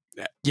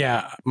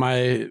 yeah,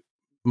 my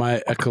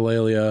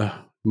echolalia,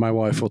 my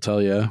wife will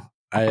tell you.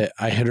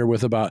 I hit her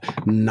with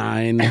about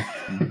 9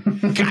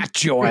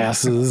 got your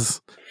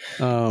asses.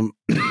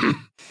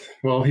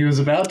 Well, he was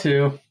about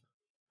to.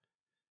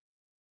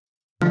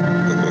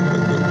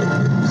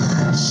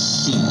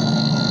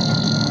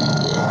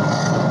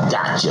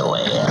 Got your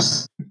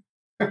ass.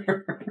 God,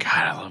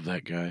 I love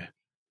that guy.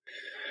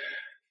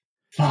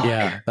 Fuck.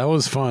 Yeah, that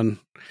was fun.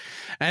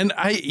 And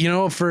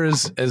I, for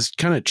as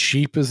kind of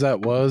cheap as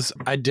that was,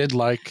 I did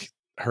like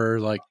her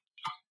like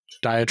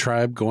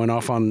diatribe going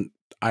off on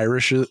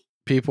Irish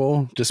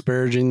people,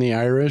 disparaging the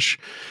Irish.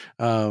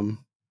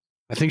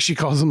 I think she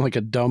calls him like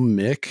a dumb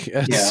Mick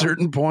at a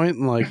certain point.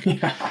 And like,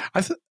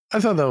 I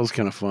thought that was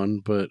kind of fun,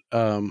 but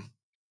that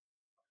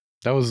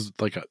was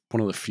like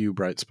one of the few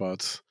bright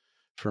spots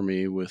for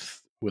me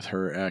with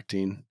her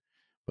acting.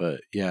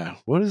 But yeah,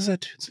 what is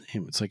that dude's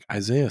name? It's like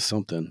Isaiah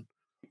something.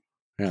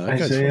 Yeah,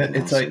 that Isaiah. guy's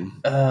It's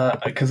awesome.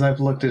 like because I've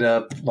looked it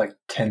up like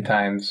 10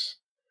 times.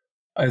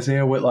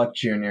 Isaiah Whitlock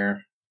Jr.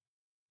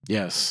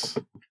 Yes.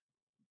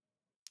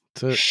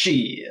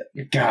 Shit.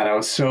 God, I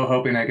was so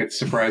hoping I could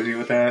surprise you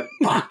with that.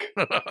 Fuck.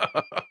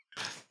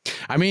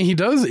 I mean, he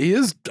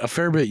is a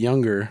fair bit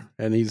younger,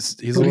 and he's a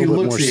But he little bit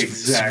looks more the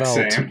exact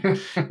svelte.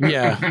 same.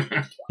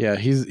 Yeah,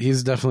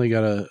 he's definitely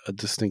got a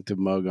distinctive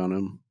mug on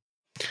him.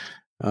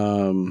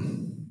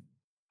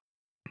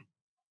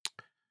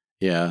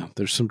 Yeah,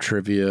 there's some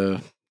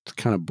trivia. It's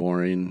kind of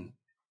boring.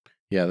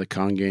 Yeah, the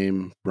con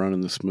game run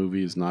in this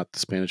movie is not the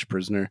Spanish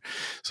Prisoner.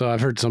 So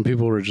I've heard some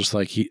people were just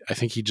like, I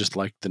think he just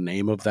liked the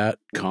name of that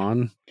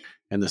con,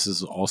 and this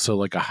is also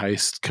like a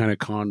heist kind of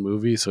con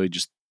movie, so he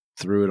just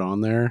threw it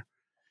on there.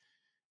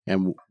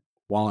 And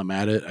while I'm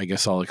at it, I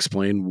guess I'll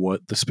explain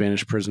what the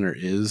Spanish Prisoner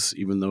is,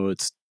 even though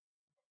it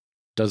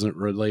doesn't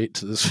relate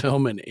to this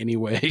film in any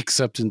way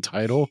except in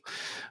title.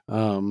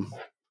 Some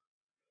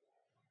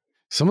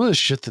of the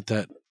shit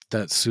that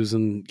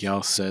Susan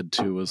Gal said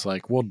too was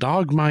like, well,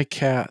 dog my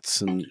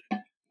cats, and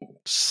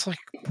just like,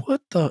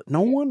 what the?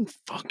 No one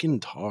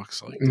fucking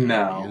talks like that,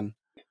 man.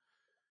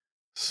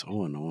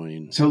 So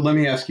annoying. So let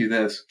me ask you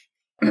this.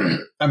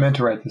 I meant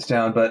to write this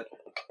down, but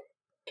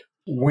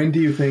when do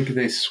you think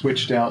they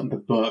switched out the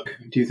book?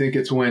 Do you think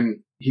it's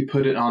when he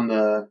put it on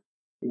the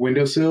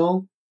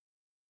windowsill?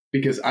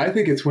 Because I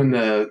think it's when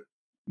the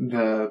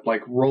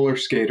like roller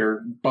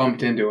skater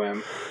bumped into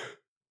him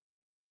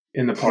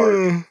in the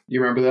park.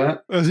 You remember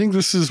that? I think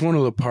this is one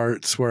of the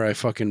parts where I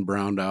fucking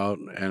browned out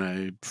and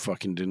I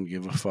fucking didn't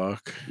give a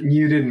fuck.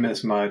 You didn't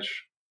miss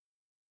much.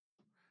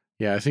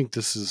 Yeah, I think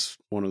this is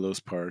one of those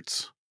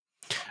parts.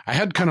 I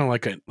had kind of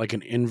like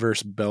an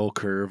inverse bell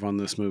curve on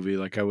this movie.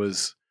 Like I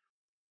was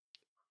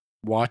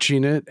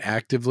watching it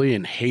actively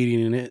and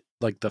hating it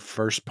like the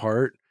first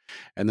part,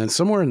 and then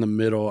somewhere in the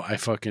middle I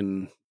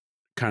fucking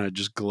kind of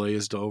just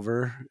glazed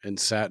over and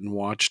sat and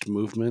watched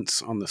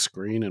movements on the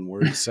screen and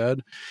words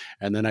said,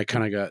 and then I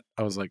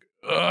was like,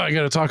 I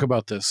gotta talk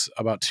about this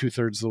about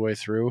 2/3 of the way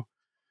through,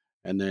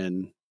 and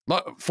then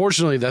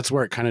fortunately that's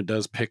where it kind of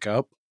does pick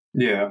up.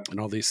 Yeah, and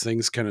all these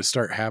things kind of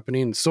start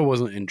happening. It still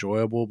wasn't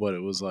enjoyable, but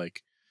it was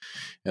like,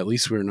 at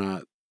least we're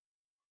not,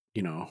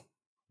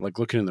 like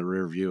looking in the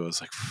rear view, I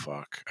was like,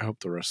 fuck, I hope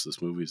the rest of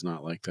this movie is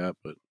not like that.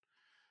 But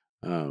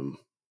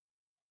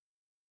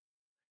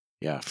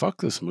yeah, fuck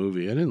this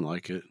movie. I didn't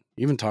like it.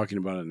 Even talking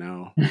about it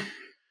now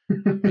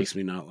makes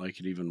me not like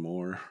it even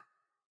more.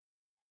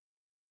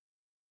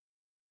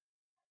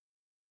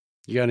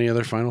 You got any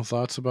other final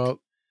thoughts about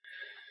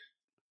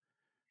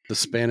the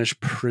Spanish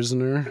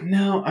Prisoner?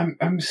 No,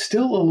 I'm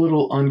still a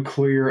little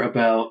unclear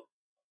about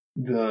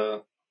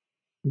the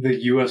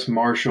U.S.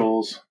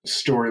 Marshals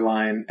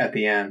storyline at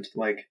the end.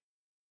 Like,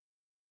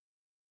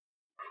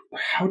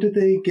 how did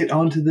they get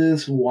onto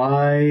this?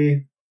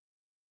 Why?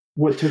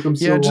 What took them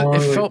so long?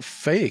 It felt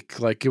fake.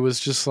 Like it was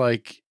just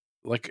like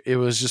it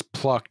was just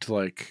plucked.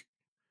 Like,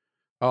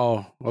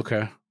 oh,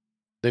 okay,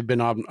 they've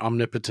been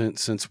omnipotent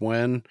since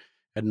when?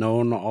 Had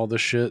known all the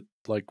shit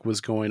like was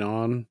going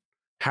on.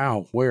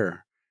 How?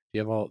 Where?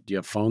 Do you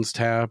have phones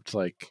tapped?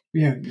 Like,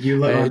 yeah, you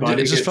let our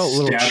buddy it just get felt a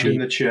little stabbed cheap in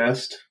the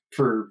chest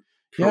for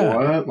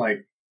what?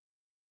 Like,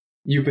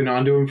 you've been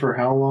onto him for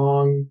how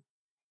long?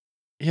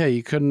 Yeah,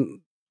 you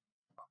couldn't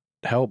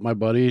help my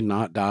buddy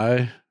not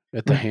die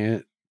at the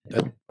hand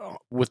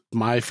with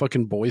my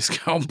fucking Boy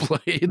Scout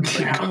blade.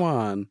 Like, come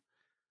on.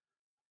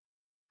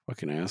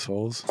 Fucking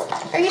assholes.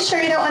 Are you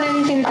sure you don't want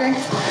anything to drink?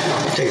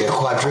 Take a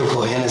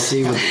quadruple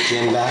Hennessy with the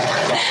gin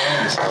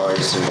back. Sorry,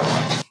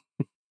 sir.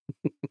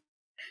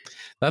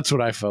 That's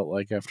what I felt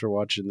like after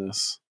watching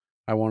this.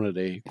 I wanted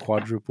a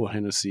quadruple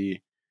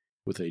Hennessy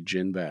with a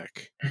gin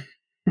back.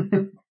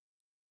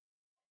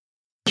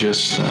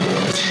 Just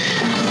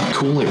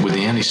cool it with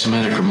the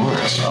anti-Semitic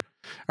remarks.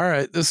 All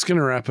right, this is going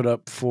to wrap it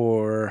up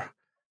for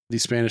The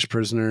Spanish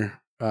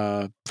Prisoner.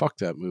 Fuck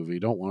that movie.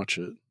 Don't watch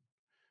it.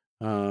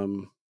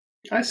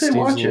 I say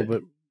watch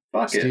it.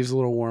 Steve's a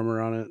little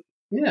warmer on it.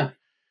 Yeah.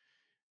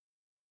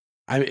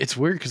 It's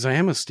weird because I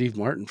am a Steve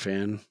Martin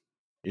fan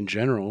in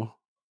general,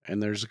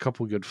 and there's a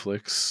couple good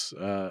flicks.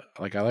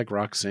 Like I like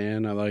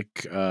Roxanne. I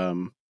like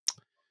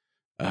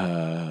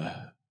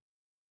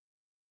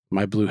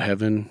My Blue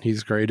Heaven.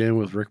 He's great in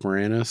with Rick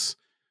Moranis.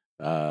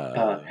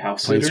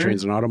 House Planes, Sitter?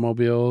 Trains, and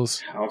Automobiles.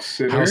 House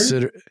Sitter. House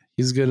Sitter.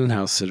 He's good in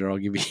House Sitter. I'll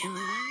give you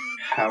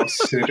House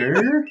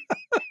Sitter.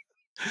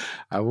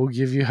 I will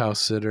give you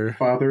House Sitter.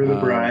 Father of the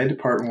Bride,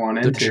 part 1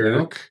 and 2.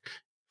 Jerk.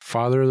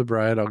 Father of the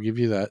Bride. I'll give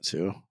you that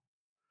too.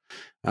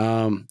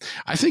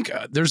 I think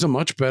there's a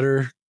much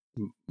better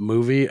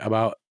movie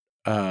about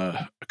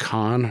a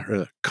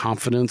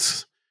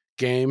confidence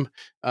game.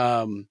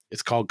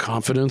 It's called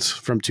Confidence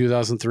from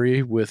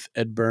 2003 with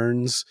Ed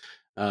Burns,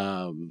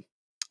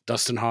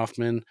 Dustin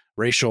Hoffman,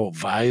 Rachel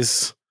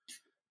Weisz,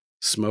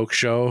 Smoke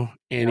Show,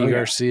 Andy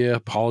Garcia,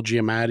 Paul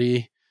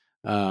Giamatti.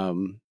 I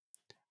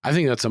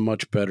think that's a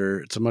much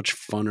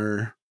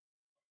funner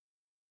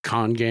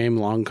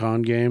long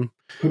con game.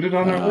 Put it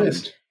on our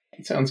list.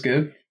 It sounds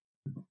good.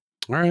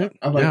 All right.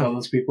 I like all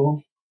those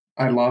people.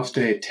 I lost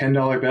a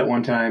 $10 bet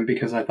one time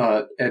because I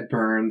thought Ed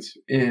Burns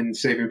in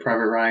Saving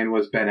Private Ryan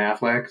was Ben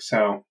Affleck.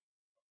 So,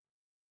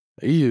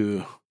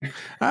 I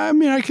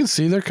mean, I can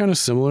see they're kind of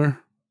similar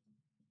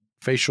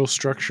facial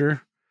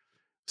structure,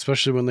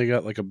 especially when they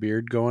got like a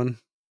beard going.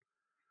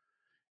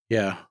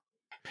 Yeah.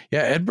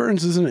 Ed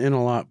Burns isn't in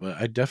a lot, but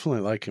I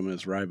definitely like him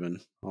as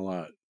Ryben a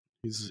lot.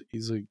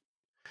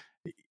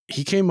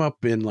 He came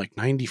up in like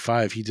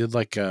 95. He did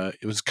like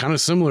it was kind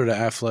of similar to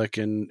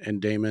Affleck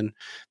and Damon.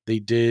 They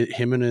did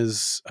him and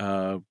his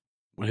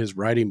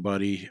writing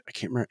buddy. I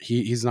can't remember.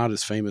 He's not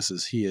as famous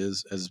as he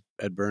is, as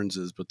Ed Burns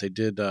is, but they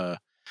did The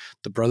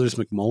Brothers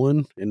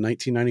McMullen in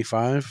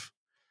 1995.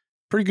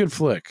 Pretty good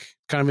flick.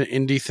 Kind of an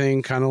indie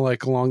thing, kind of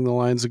like along the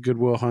lines of Good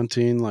Will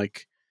Hunting,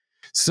 like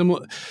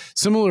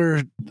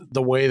similar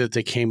the way that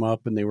they came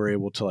up and they were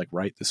able to like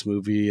write this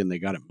movie and they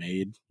got it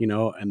made,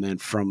 and then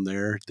from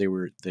there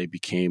they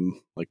became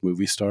like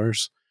movie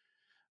stars.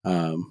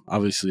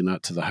 Obviously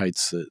not to the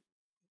heights that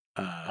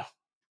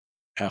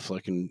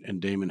Affleck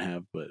and Damon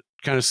have, but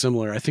kind of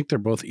similar. I think they're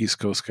both East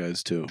Coast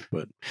guys too.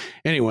 But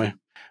anyway,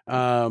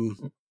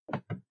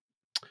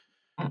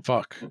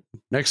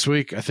 next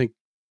week I think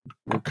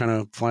we're kind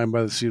of flying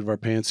by the seat of our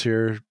pants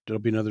here. There'll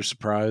be another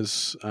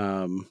surprise.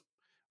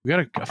 We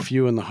got a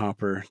few in the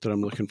hopper that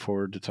I'm looking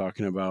forward to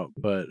talking about,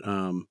 but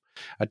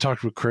I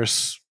talked with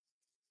Chris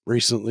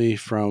recently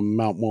from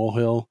Mount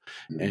Molehill,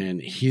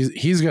 and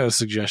he's got a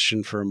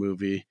suggestion for a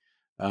movie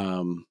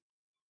that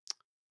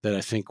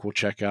I think we'll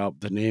check out.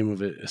 The name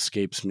of it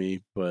escapes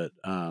me, but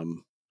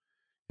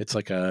it's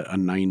like a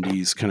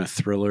 90s kind of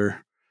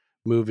thriller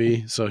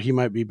movie. So he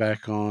might be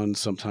back on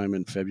sometime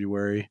in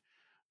February,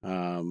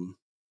 and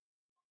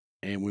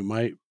we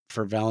might.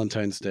 For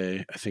Valentine's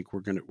Day, I think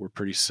we're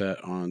pretty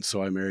set on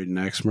So I Married an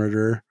Axe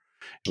Murderer.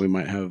 And we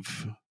might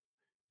have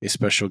a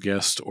special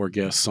guest or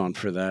guests on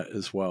for that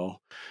as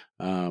well.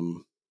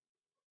 So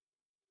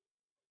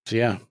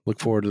yeah, look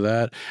forward to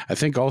that. I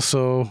think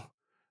also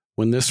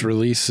when this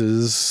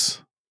releases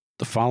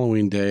the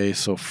following day,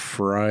 so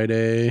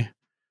Friday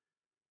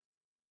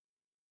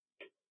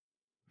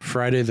the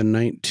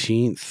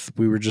 19th,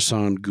 we were just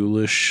on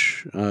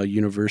Ghoulish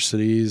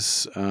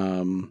University's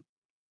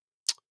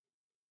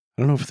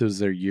I don't know if it was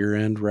their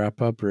year-end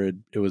wrap-up or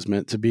it was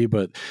meant to be,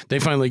 but they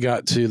finally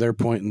got to their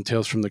point in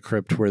Tales from the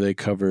Crypt where they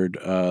covered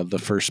the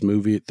first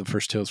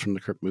Tales from the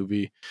Crypt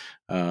movie,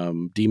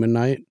 Demon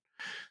Knight.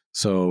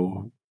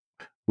 So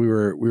we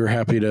were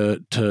happy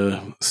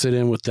to sit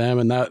in with them,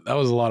 and that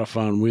was a lot of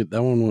fun.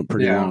 That one went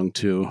pretty long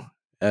too,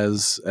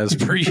 as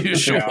per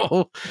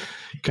usual.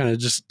 Kind of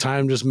just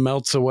time just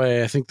melts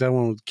away. I think that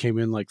one came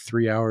in like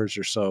 3 hours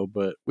or so,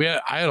 but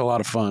I had a lot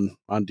of fun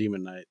on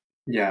Demon Knight.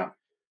 Yeah.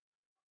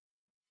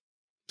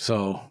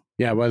 So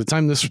yeah, by the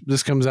time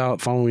this comes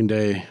out, following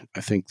day,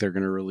 I think they're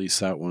going to release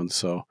that one.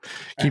 So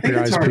keep your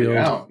eyes peeled.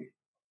 Out.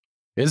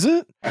 Is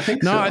it? I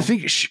think no. So. I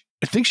think she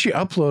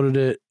uploaded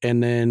it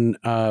and then,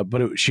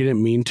 but she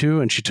didn't mean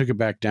to, and she took it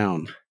back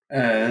down.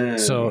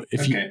 So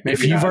if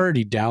you've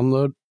already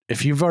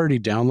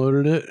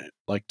downloaded it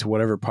like to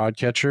whatever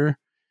podcatcher,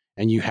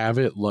 and you have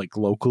it like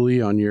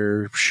locally on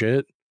your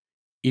shit,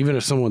 even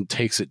if someone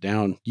takes it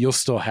down, you'll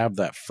still have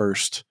that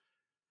first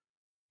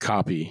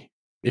copy.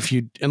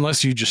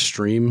 Unless you just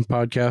stream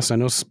podcasts. I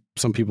know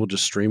some people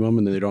just stream them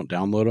and they don't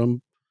download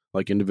them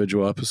like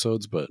individual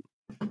episodes, but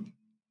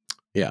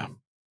yeah,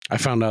 I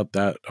found out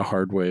that a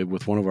hard way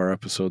with one of our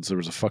episodes. There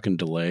was a fucking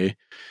delay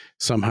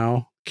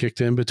somehow kicked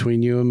in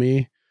between you and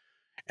me,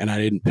 and I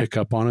didn't pick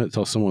up on it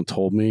until someone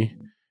told me,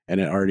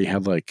 and it already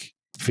had like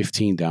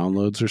 15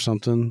 downloads or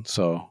something.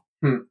 So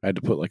I had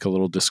to put like a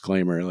little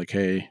disclaimer like,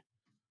 hey,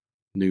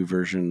 new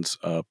versions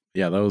up.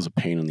 Yeah, that was a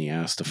pain in the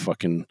ass to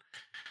fucking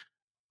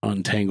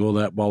untangle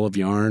that ball of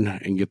yarn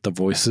and get the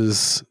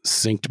voices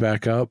synced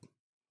back up.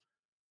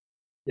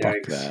 Yikes.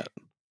 Fuck that.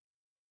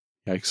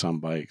 Yikes on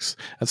bikes.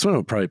 That's when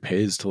it probably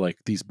pays to like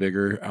these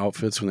bigger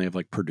outfits when they have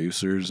like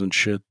producers and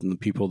shit and the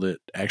people that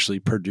actually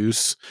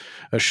produce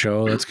a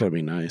show. That's gotta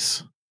be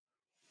nice.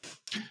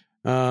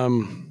 All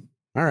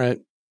right.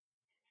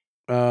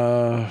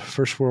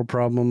 First world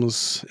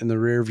problems in the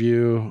rear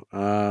view. If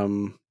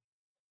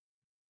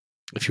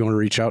you want to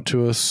reach out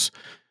to us,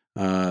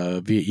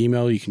 via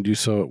email, you can do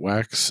so at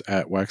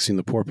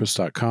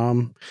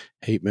waxingtheporpoise.com.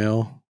 Hate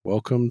mail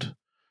welcomed.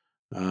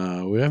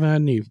 We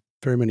haven't had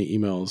very many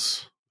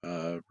emails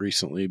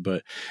recently,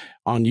 but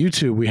on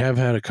YouTube we have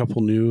had a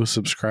couple new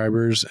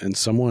subscribers, and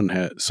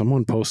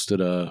someone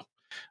posted a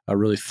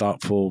really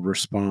thoughtful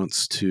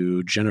response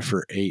to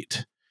Jennifer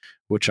 8,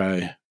 which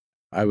I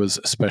was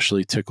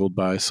especially tickled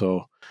by.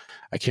 So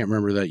I can't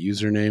remember that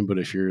username, but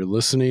if you're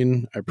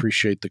listening, I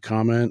appreciate the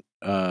comment.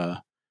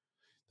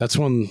 That's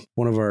one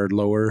of our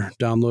lower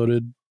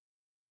downloaded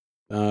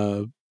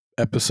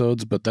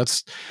episodes, but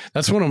that's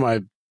one of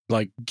my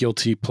like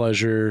guilty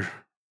pleasure,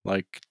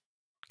 like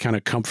kind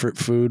of comfort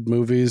food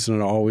movies, and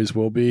it always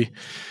will be.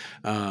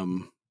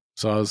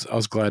 So I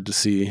was glad to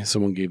see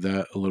someone gave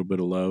that a little bit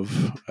of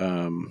love.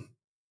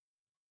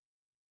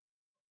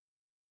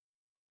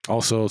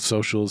 Also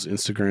socials,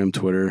 Instagram,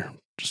 Twitter,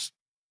 just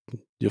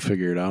you'll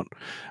figure it out.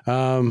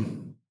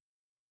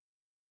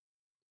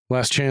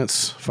 Last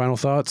chance, final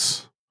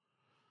thoughts.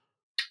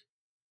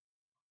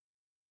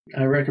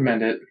 I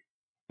recommend it.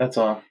 That's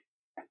all.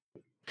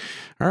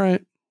 All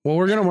right. Well,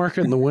 we're going to mark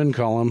it in the win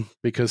column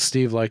because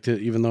Steve liked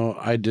it, even though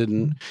I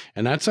didn't.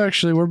 And that's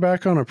actually, we're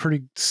back on a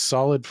pretty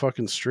solid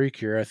fucking streak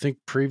here. I think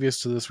previous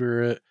to this, we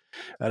were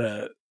at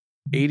a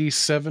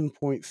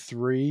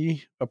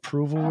 87.3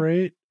 approval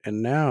rate.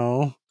 And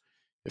now,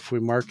 if we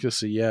mark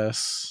this a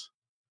yes,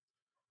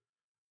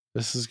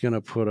 this is going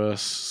to put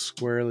us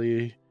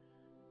squarely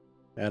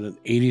at an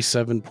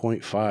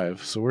 87.5.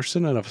 So we're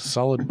sitting at a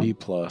solid B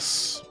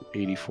plus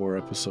 84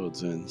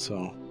 episodes in.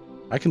 So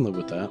I can live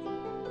with that.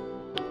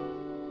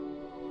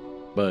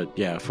 But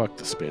yeah, fuck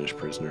the Spanish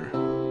Prisoner.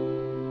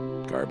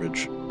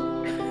 Garbage.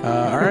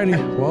 Alrighty,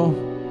 well,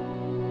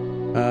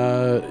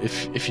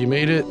 if you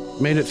made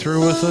it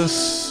through with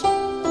us,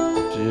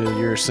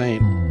 you're a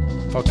saint.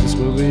 Fuck this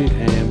movie,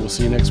 and we'll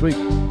see you next week.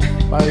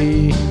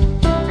 Bye.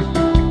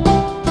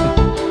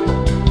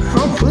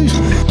 Oh, please.